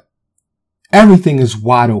 but everything is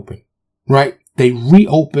wide open, right? They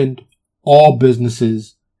reopened all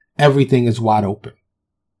businesses. Everything is wide open.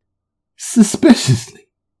 Suspiciously.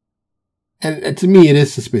 And to me, it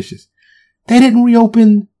is suspicious. They didn't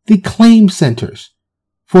reopen the claim centers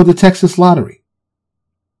for the Texas lottery.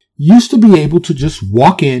 Used to be able to just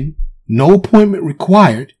walk in, no appointment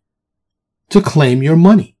required, to claim your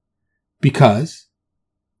money. Because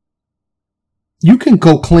you can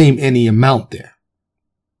go claim any amount there.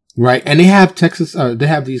 Right? And they have they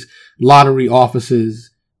have these lottery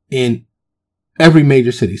offices in every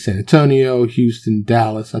major city. San Antonio, Houston,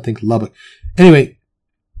 Dallas, I think Lubbock. Anyway,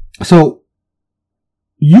 so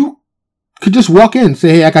you could just walk in and say,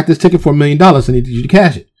 hey, I got this ticket for $1 million. I need you to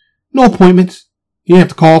cash it. No appointments. You didn't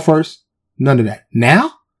have to call first. None of that.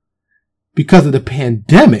 Now, because of the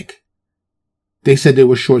pandemic, they said they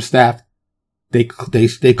were short-staffed. They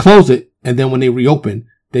closed it. And then when they reopened,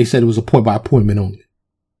 they said it was by appointment only.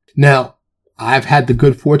 Now, I've had the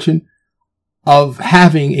good fortune of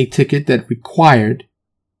having a ticket that required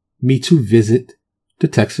me to visit the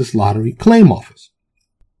Texas Lottery claim office.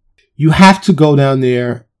 You have to go down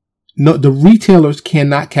there. No, the retailers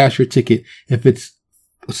cannot cash your ticket if it's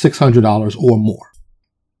 $600 or more.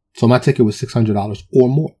 So my ticket was $600 or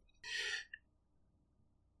more.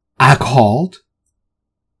 I called.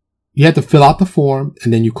 You had to fill out the form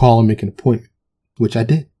and then you call and make an appointment, which I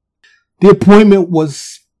did. The appointment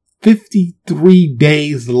was 53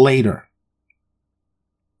 days later.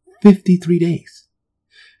 53 days.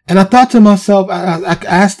 And I thought to myself, I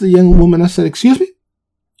asked the young woman, I said, excuse me?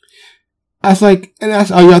 I was like, and I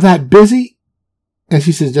said, are you that busy? And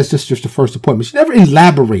she says, that's just the first appointment. She never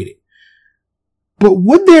elaborated. But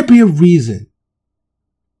would there be a reason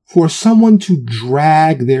for someone to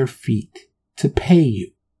drag their feet to pay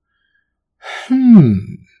you.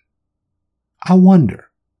 I wonder.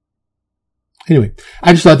 Anyway,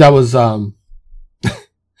 I just thought that was, that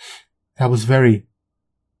was very,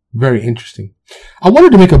 very interesting. I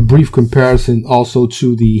wanted to make a brief comparison also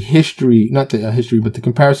to the history, not the history, but the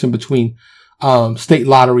comparison between, state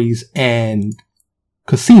lotteries and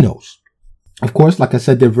casinos. Of course, like I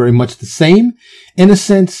said, they're very much the same in a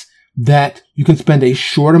sense that you can spend a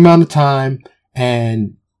short amount of time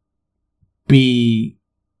and be,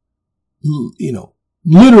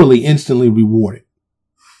 literally instantly rewarded,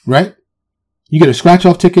 right? You get a scratch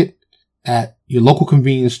off ticket at your local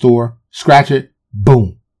convenience store, scratch it,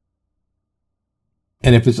 boom.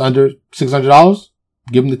 And if it's under $600,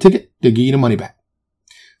 give them the ticket, they'll give you the money back.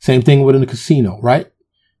 Same thing within a casino, right?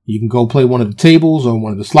 You can go play one of the tables or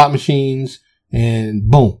one of the slot machines and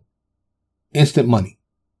boom, instant money.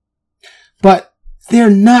 But they're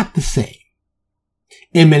not the same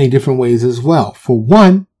in many different ways as well. For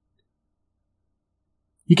one,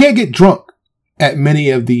 you can't get drunk at many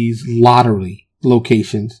of these lottery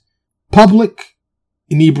locations. Public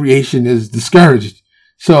inebriation is discouraged.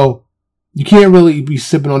 So you can't really be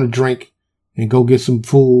sipping on a drink and go get some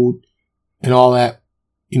food and all that,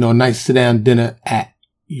 a nice sit down dinner at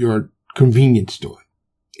your convenience store.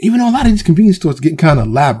 Even though a lot of these convenience stores are getting kind of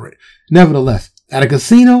elaborate. Nevertheless, at a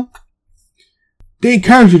casino, they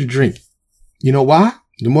encourage you to drink. You know why?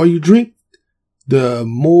 The more you drink, the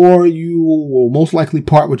more you will most likely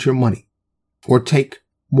part with your money or take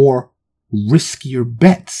more riskier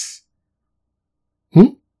bets.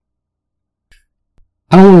 I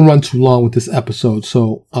don't want to run too long with this episode,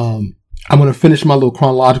 so I'm going to finish my little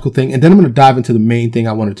chronological thing, and then I'm going to dive into the main thing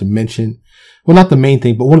I wanted to mention. Well, not the main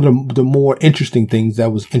thing, but one of the more interesting things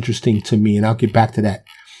that was interesting to me, and I'll get back to that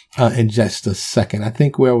in just a second. I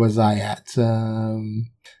think, where was I at?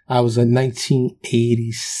 I was in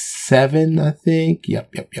 1987, I think.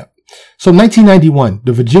 Yep. So 1991,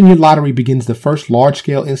 the Virginia Lottery begins the first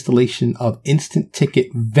large-scale installation of instant ticket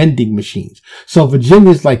vending machines. So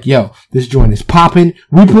Virginia's like, yo, this joint is popping.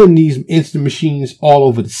 We putting these instant machines all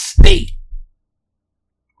over the state.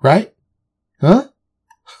 Right? Huh?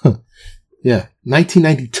 Yeah.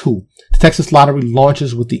 1992, the Texas Lottery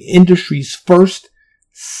launches with the industry's first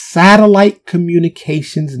satellite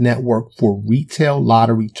communications network for retail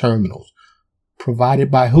lottery terminals. Provided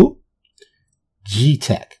by who?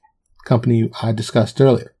 G-Tech, company I discussed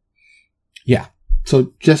earlier. Yeah.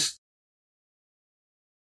 So just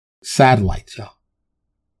satellites, y'all.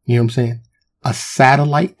 You know what I'm saying? A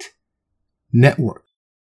satellite network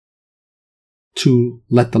to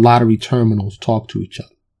let the lottery terminals talk to each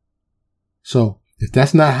other. So if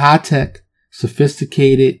that's not high tech,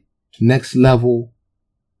 sophisticated, next level,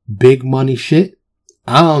 big money shit,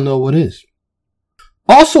 I don't know what is.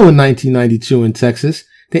 Also in 1992 in Texas,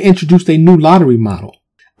 they introduced a new lottery model,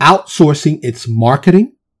 outsourcing its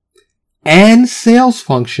marketing and sales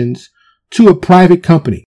functions to a private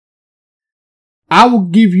company. I will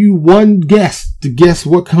give you one guess to guess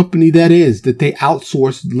what company that is that they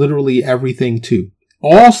outsource literally everything to.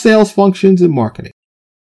 All sales functions and marketing.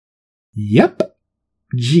 Yep.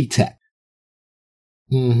 G-Tech.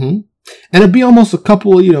 And it'd be almost a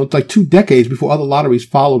couple, like 2 decades before other lotteries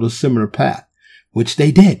followed a similar path, which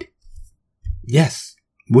they did. Yes,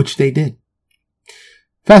 which they did.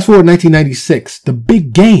 Fast forward 1996, the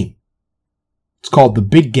big game, it's called the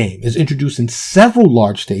big game, is introduced in several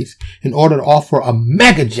large states in order to offer a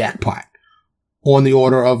mega jackpot on the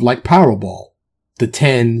order of like Powerball, the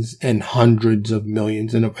tens and hundreds of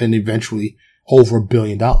millions and eventually over $1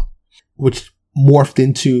 billion, which morphed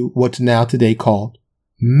into what's now today called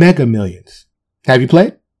Mega Millions. Have you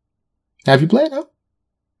played? Huh?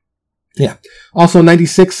 Yeah. Also,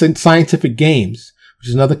 96, Scientific Games, which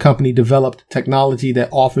is another company, developed technology that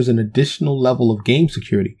offers an additional level of game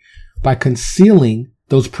security by concealing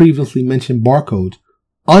those previously mentioned barcodes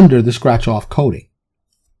under the scratch-off coating.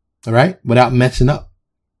 All right? Without messing up.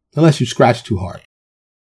 Unless you scratch too hard.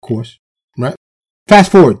 Of course. Right?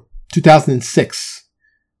 Fast forward, 2006.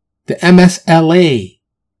 The MSLA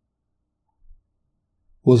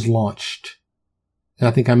was launched. And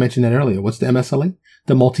I think I mentioned that earlier. What's the MSLA?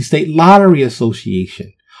 The Multi-State Lottery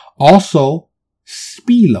Association. Also,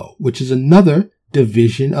 SPELO, which is another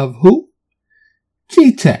division of who?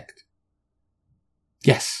 G-Tech.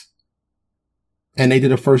 Yes. And they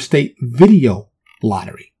did a first state video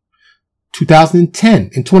lottery.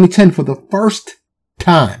 2010. In 2010, for the first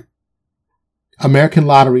time, American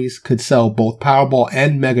lotteries could sell both Powerball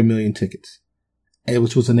and Mega Million tickets,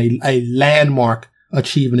 which was a landmark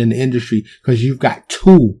achievement in the industry because you've got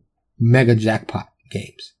 2 mega jackpot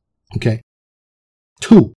games. Okay.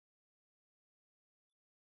 2.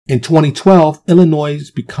 In 2012,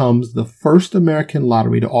 Illinois becomes the first American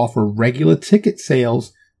lottery to offer regular ticket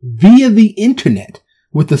sales via the internet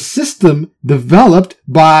with a system developed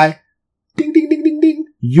by, ding, ding, ding, ding, ding,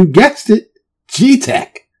 you guessed it,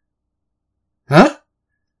 G-Tech. Huh?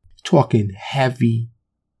 Talking heavy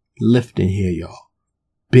lifting here, y'all.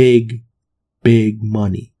 Big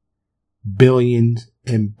money. Billions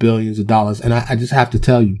and billions of dollars. And I just have to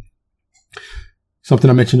tell you, something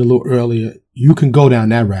I mentioned a little earlier, you can go down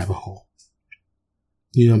that rabbit hole.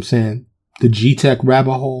 You know what I'm saying? The G-Tech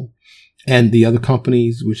rabbit hole and the other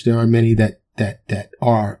companies, which there are many that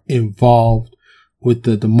are involved with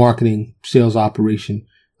the marketing, sales operation,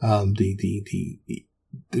 the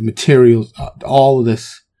materials, all of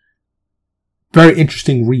this. Very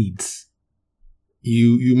interesting reads.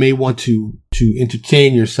 You may want to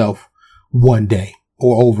entertain yourself one day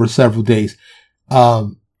or over several days.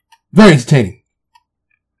 Very entertaining.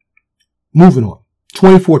 Moving on.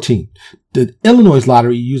 2014. The Illinois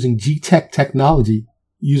lottery using G-Tech technology,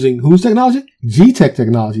 using whose technology? G-Tech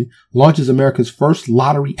technology, launches America's first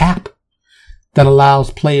lottery app that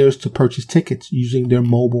allows players to purchase tickets using their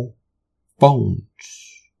mobile phones.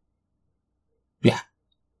 Yeah.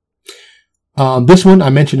 This one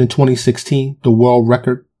I mentioned in 2016, the world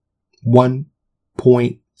record,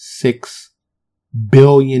 $1.6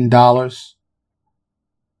 billion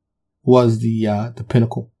was the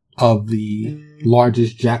pinnacle of the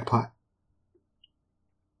largest jackpot.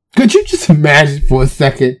 Could you just imagine for a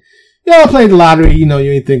second? I played the lottery, you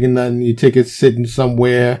ain't thinking nothing, your ticket's sitting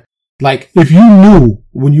somewhere. Like, if you knew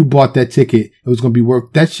when you bought that ticket it was going to be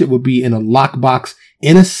worth, that shit would be in a lockbox,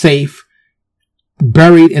 in a safe,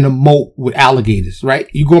 buried in a moat with alligators, right?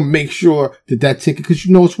 You're going to make sure that ticket, because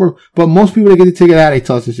you know it's worth. But most people that get the ticket out, they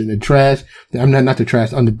toss this in the trash. I'm not the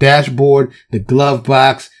trash, on the dashboard, the glove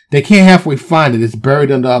box. They can't halfway find it. It's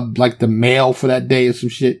buried under like the mail for that day or some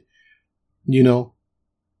shit,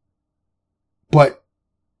 But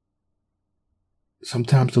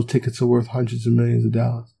sometimes those tickets are worth hundreds of millions of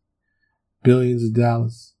dollars, billions of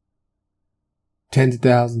dollars, tens of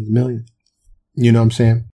thousands, millions. You know what I'm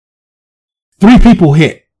saying? 3 people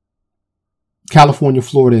hit California,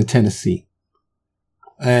 Florida, and Tennessee.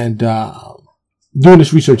 And doing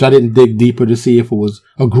this research, I didn't dig deeper to see if it was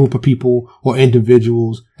a group of people or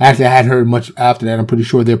individuals. Actually, I hadn't heard much after that. I'm pretty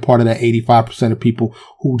sure they're part of that 85% of people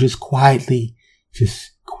who just quietly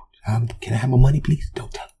can I have my money, please?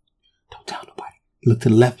 Don't tell nobody. Look to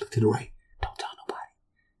the left, look to the right. Don't tell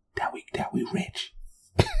nobody. That we rich.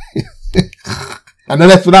 I know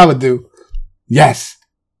that's what I would do. Yes.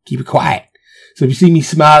 Keep it quiet. So if you see me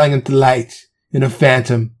smiling at the lights in a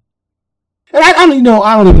Phantom, and I don't even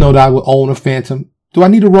know that I would own a Phantom. Do I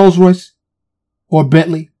need a Rolls Royce or a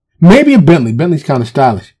Bentley? Maybe a Bentley. Bentley's kind of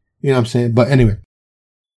stylish. You know what I'm saying? But anyway,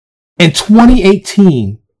 in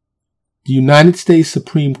 2018, the United States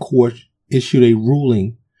Supreme Court issued a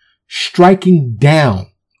ruling striking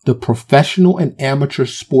down the Professional and Amateur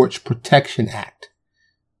Sports Protection Act.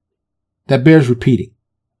 That bears repeating.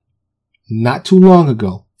 Not too long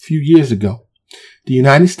ago, a few years ago, the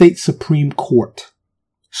United States Supreme Court,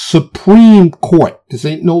 this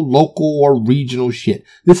ain't no local or regional shit.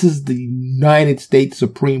 This is the United States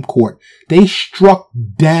Supreme Court. They struck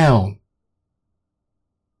down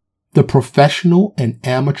the Professional and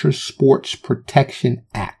Amateur Sports Protection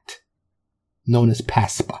Act, known as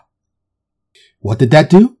PASPA. What did that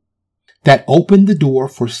do? That opened the door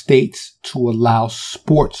for states to allow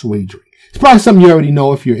sports wagering. It's probably something you already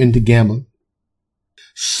know if you're into gambling.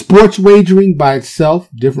 Sports wagering by itself,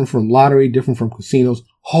 different from lottery, different from casinos,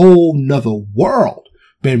 whole nother world.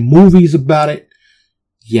 Been movies about it.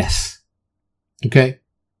 Yes. Okay?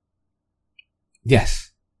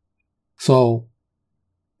 Yes. So,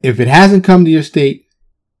 if it hasn't come to your state,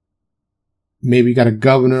 maybe you got a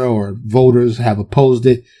governor or voters have opposed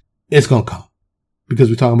it, it's going to come. Because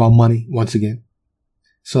we're talking about money once again.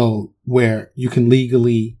 So, where you can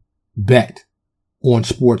legally bet on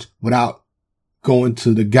sports without going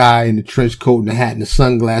to the guy in the trench coat and the hat and the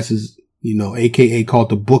sunglasses, aka called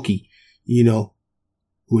the bookie,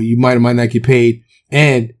 where you might or might not get paid.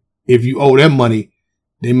 And if you owe them money,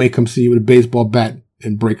 they may come see you with a baseball bat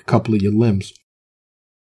and break a couple of your limbs.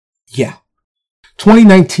 Yeah.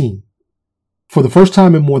 2019. For the first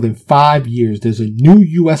time in more than 5 years, there's a new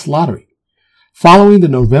U.S. lottery. Following the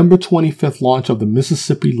November 25th launch of the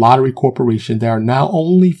Mississippi Lottery Corporation, there are now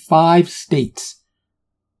only 5 states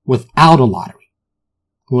without a lottery.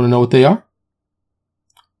 You want to know what they are?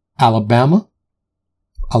 Alabama,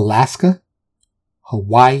 Alaska,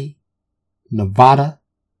 Hawaii, Nevada,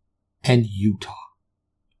 and Utah.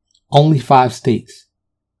 Only 5 states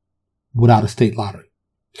without a state lottery.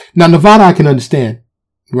 Now, Nevada I can understand.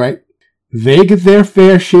 right? They get their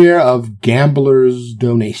fair share of gamblers'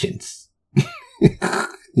 donations.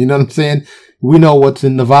 You know what I'm saying? We know what's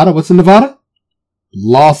in Nevada. What's in Nevada?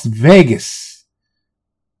 Las Vegas.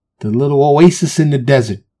 The little oasis in the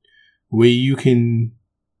desert where you can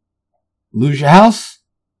lose your house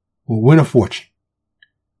or win a fortune.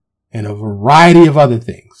 And a variety of other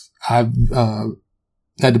things. I've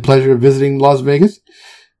had the pleasure of visiting Las Vegas.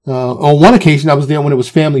 On one occasion, I was there when it was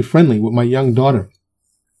family friendly with my young daughter.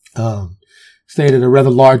 Stayed at a rather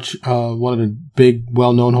large, one of the big,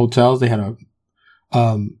 well-known hotels. They had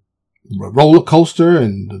a roller coaster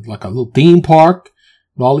and like a little theme park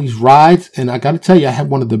with all these rides. And I got to tell you, I had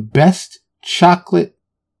one of the best chocolate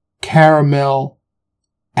caramel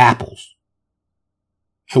apples.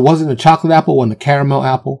 It wasn't a chocolate apple, it wasn't a caramel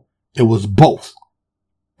apple. It was both.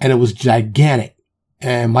 And it was gigantic.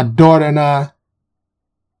 And my daughter and I,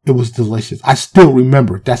 it was delicious. I still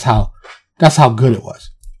remember it. That's how good it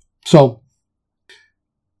was. So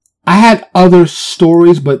I had other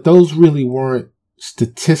stories, but those really weren't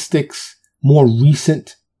statistics, more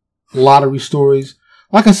recent lottery stories.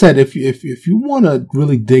 Like I said, if you want to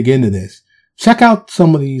really dig into this, check out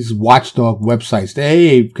some of these watchdog websites.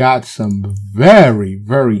 They've got some very,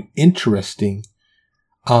 very interesting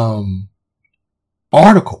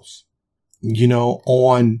articles,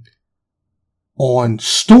 on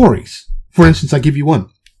stories. For instance, I'll give you one.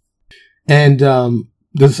 And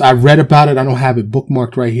I read about it. I don't have it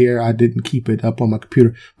bookmarked right here. I didn't keep it up on my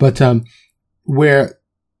computer. But where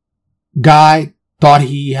guy thought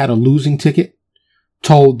he had a losing ticket,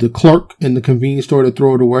 told the clerk in the convenience store to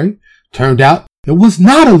throw it away. Turned out it was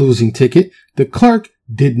not a losing ticket. The clerk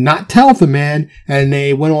did not tell the man, and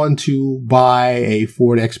they went on to buy a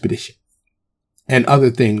Ford Expedition and other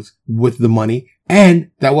things with the money.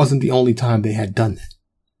 And that wasn't the only time they had done that.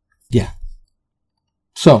 Yeah.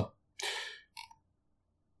 So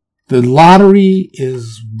the lottery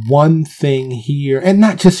is one thing here, and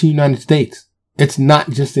not just in the United States. It's not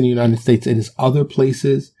just in the United States. It is other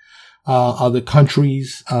places, other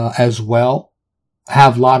countries as well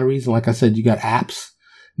have lotteries. And like I said, you got apps.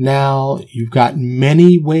 Now you've got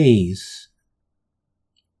many ways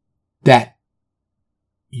that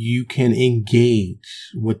you can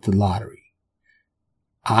engage with the lottery.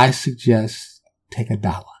 I suggest take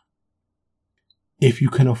 $1. If you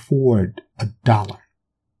can afford $1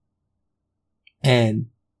 and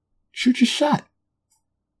shoot your shot.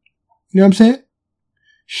 You know what I'm saying?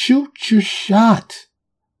 Shoot your shot.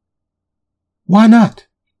 Why not?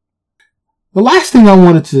 The last thing I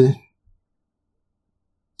wanted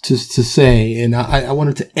to say, and I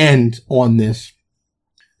wanted to end on this,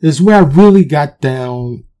 is where I really got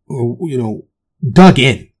down, dug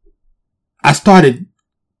in. I started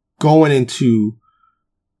going into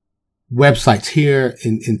websites here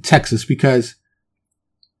in Texas because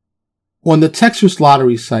on the Texas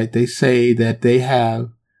Lottery site, they say that they have,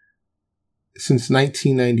 since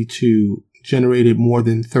 1992, generated more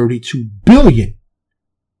than $32 billion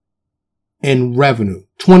in revenue,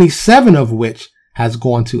 27 of which has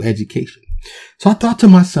gone to education. So I thought to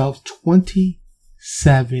myself, $27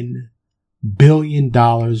 billion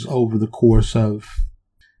over the course of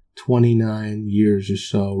 29 years or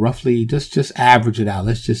so, roughly, just average it out.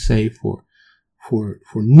 Let's just say for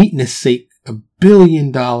neatness sake, $1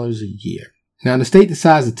 billion a year. Now, in a state the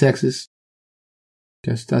size of Texas,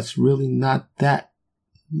 guess that's really not that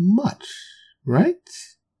much, right?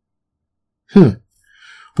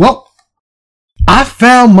 Well, I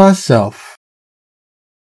found myself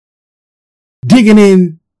digging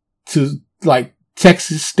into like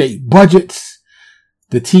Texas state budgets,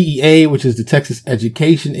 the TEA, which is the Texas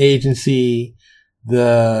Education Agency,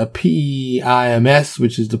 the PEIMS,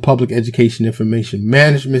 which is the Public Education Information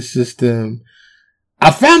Management System. I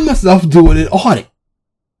found myself doing an audit.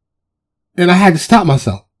 And I had to stop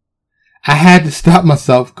myself.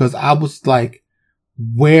 Because I was like,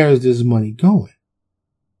 where is this money going?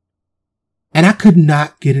 And I could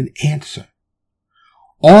not get an answer.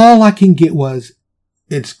 All I can get was,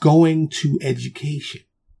 it's going to education.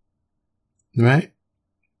 Right?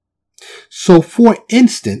 So, for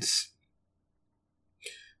instance,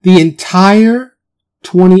 the entire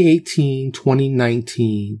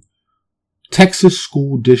 2018-2019 Texas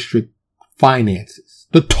school district finances,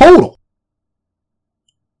 the total,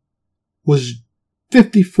 was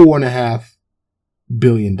 $54.5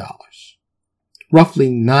 billion. Roughly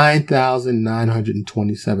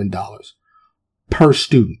 $9,927 per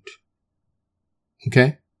student.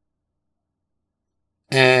 Okay?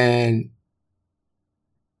 And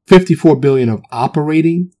 $54 billion of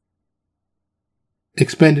operating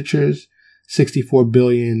expenditures, $64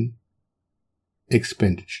 billion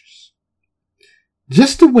expenditures.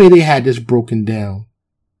 just the way they had this broken down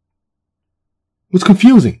was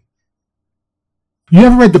confusing. You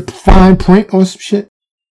ever read the fine print on some shit?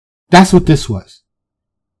 That's what this was.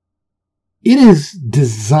 It is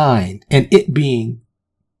designed, and it being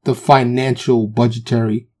the financial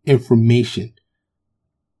budgetary information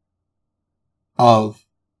of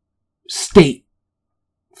state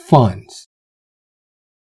funds,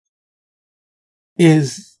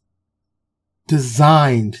 is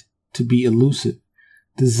designed to be elusive,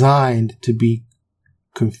 designed to be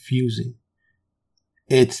confusing.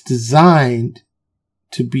 It's designed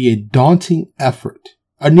to be a daunting effort,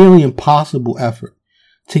 a nearly impossible effort,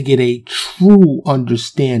 to get a true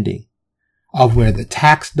understanding of where the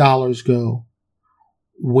tax dollars go,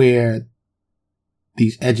 where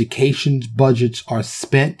these education budgets are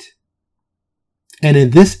spent, and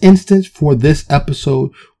in this instance, for this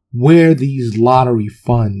episode, where these lottery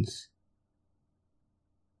funds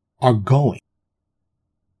are going.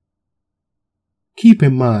 Keep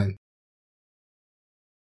in mind,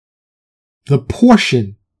 the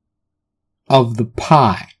portion of the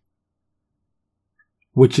pie,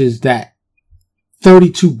 which is that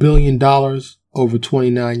 $32 billion over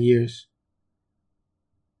 29 years,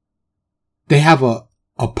 they have a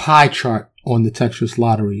pie chart on the Texas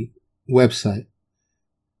Lottery website.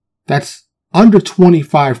 That's under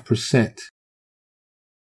 25%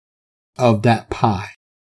 of that pie.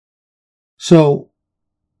 So,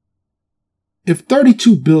 if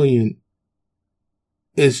 32 billion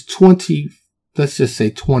is let's just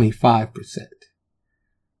say 25%.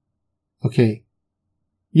 Okay.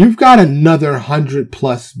 You've got another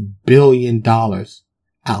 $100+ billion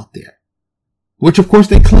out there, which of course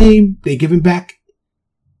they claim they're giving back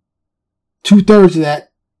 2/3 of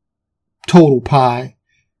that total pie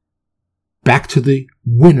back to the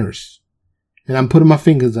winners. And I'm putting my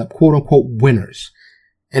fingers up, quote unquote winners.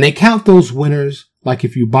 And they count those winners like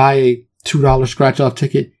if you buy a $2 scratch off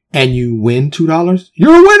ticket and you win $2,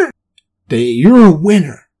 you're a winner. You're a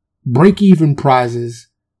winner. Break even prizes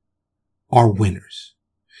are winners.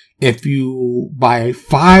 If you buy a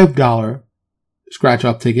 $5 scratch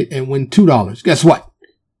off ticket and win $2, guess what?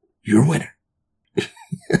 You're a winner.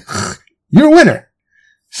 You're a winner.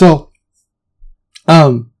 So,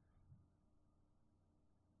 I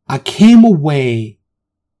came away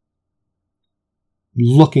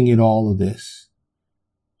looking at all of this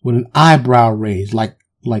with an eyebrow raised, like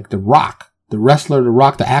The Rock, the wrestler, The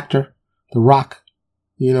Rock, the actor, The Rock,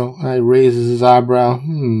 he raises his eyebrow.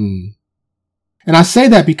 And I say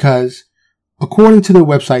that because, according to their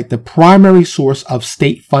website, the primary source of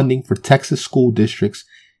state funding for Texas school districts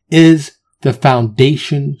is the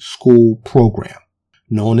Foundation School Program,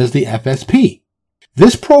 known as the FSP.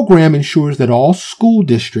 This program ensures that all school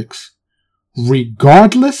districts,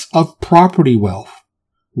 regardless of property wealth,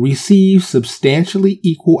 receive substantially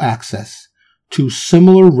equal access to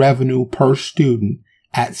similar revenue per student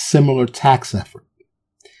at similar tax effort.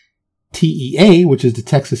 TEA, which is the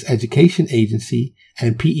Texas Education Agency,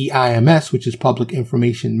 and PEIMS, which is Public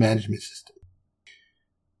Information Management System.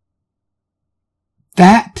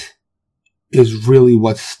 That is really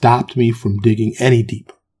what stopped me from digging any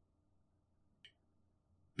deeper.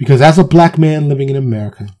 Because as a black man living in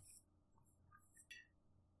America,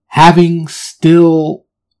 having still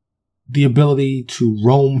the ability to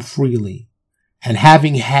roam freely, and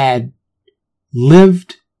having had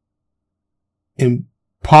lived in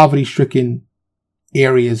poverty-stricken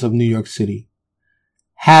areas of New York City,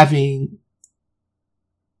 having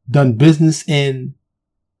done business in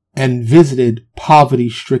and visited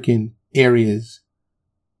poverty-stricken areas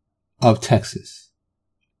of Texas,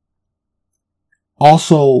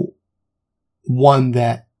 also one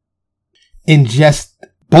that ingests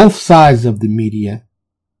both sides of the media,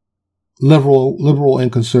 liberal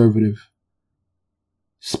and conservative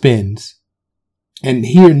spins, and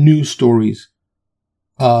hear news stories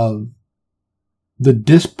of the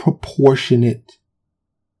disproportionate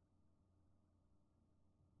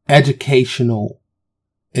educational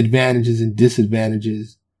advantages and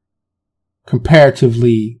disadvantages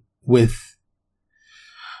comparatively with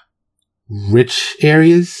rich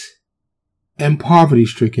areas and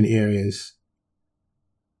poverty-stricken areas.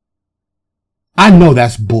 I know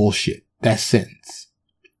that's bullshit, that sentence.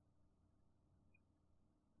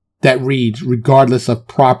 That reads, regardless of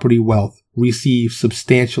property wealth, receive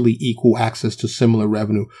substantially equal access to similar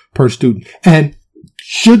revenue per student. And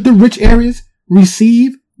should the rich areas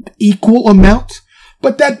receive equal amounts?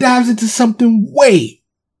 But that dives into something way,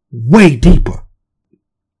 way deeper.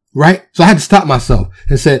 Right? So I had to stop myself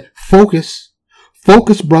and said, focus,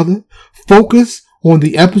 brother, focus on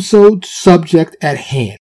the episode subject at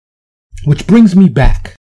hand. Which brings me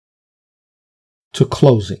back to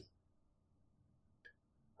closing.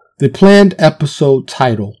 The planned episode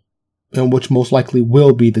title, and which most likely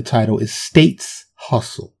will be the title, is States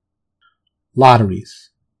Hustle.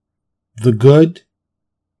 Lotteries. The good,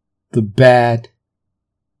 the bad,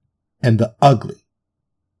 and the ugly.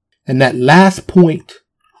 And that last point,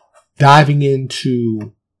 diving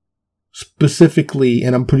into specifically,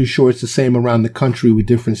 and I'm pretty sure it's the same around the country with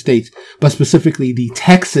different states, but specifically the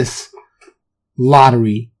Texas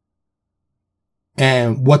lottery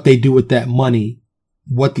and what they do with that money,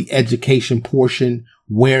 what the education portion,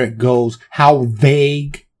 where it goes, how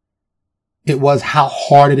vague it was, how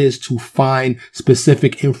hard it is to find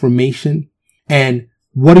specific information, and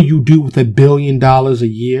what do you do with $1 billion a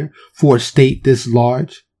year for a state this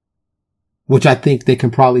large? Which I think they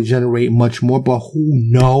can probably generate much more, but who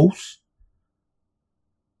knows?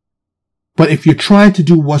 But if you're trying to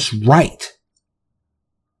do what's right,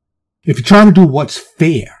 if you're trying to do what's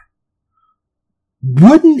fair,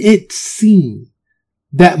 wouldn't it seem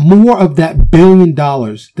that more of that $1 billion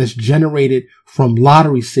that's generated from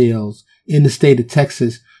lottery sales in the state of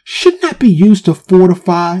Texas should not be used to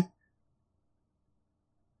fortify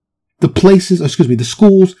the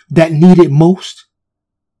schools that need it most?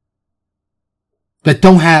 That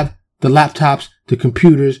don't have the laptops, the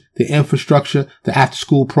computers, the infrastructure, the after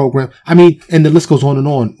school program. I mean, and the list goes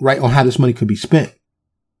on, right, on how this money could be spent.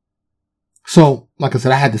 So, like I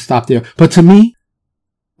said, I had to stop there. But to me,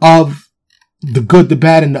 of the good, the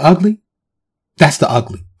bad, and the ugly, that's the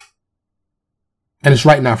ugly. And it's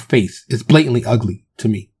right in our face. It's blatantly ugly to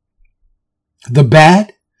me. The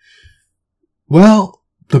bad, well,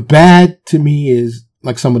 the bad to me is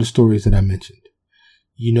like some of the stories that I mentioned.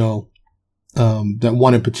 That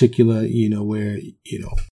one in particular, where,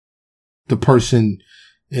 the person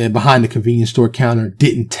behind the convenience store counter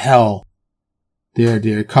didn't tell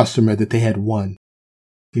their customer that they had won.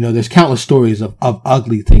 There's countless stories of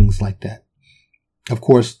ugly things like that. Of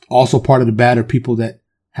course, also part of the bad are people that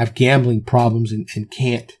have gambling problems and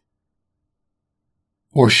can't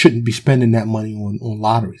or shouldn't be spending that money on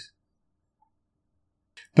lotteries.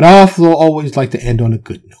 But I also always like to end on a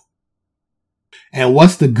good note. And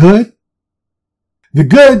what's the good? The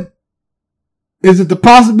good is that the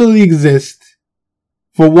possibility exists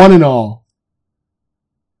for one and all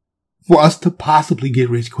for us to possibly get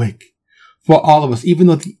rich quick. For all of us, even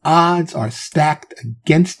though the odds are stacked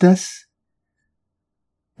against us,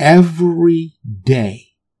 every day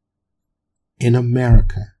in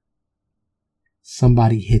America,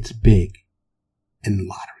 somebody hits big in the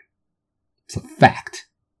lottery. It's a fact.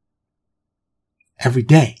 Every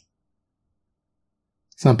day.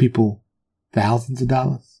 Some people thousands of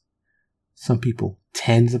dollars. Some people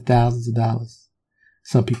tens of thousands of dollars.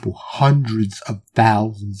 Some people hundreds of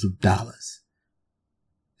thousands of dollars.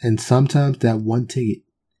 And sometimes that one ticket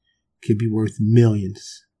could be worth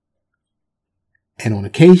millions. And on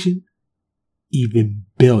occasion, even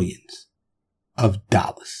billions of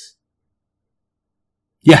dollars.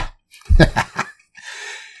 Yeah.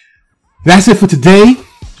 That's it for today.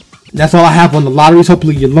 That's all I have on the lotteries.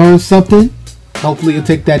 Hopefully you learned something. Hopefully you'll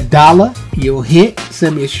take that dollar you'll hit,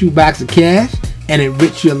 send me a shoebox of cash, and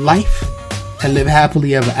enrich your life and live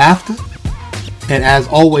happily ever after. And as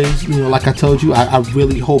always, like I told you, I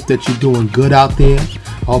really hope that you're doing good out there.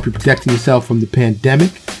 I hope you're protecting yourself from the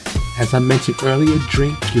pandemic. As I mentioned earlier,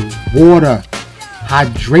 drink your water.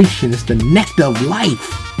 Hydration is the nectar of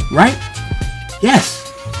life, right?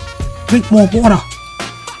 Yes. Drink more water.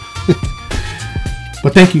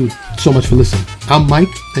 But thank you so much for listening. I'm Mike,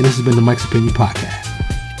 and this has been the Mike's Opinion Podcast.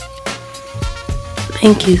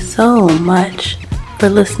 Thank you so much for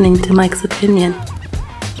listening to Mike's Opinion.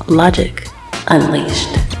 Logic Unleashed.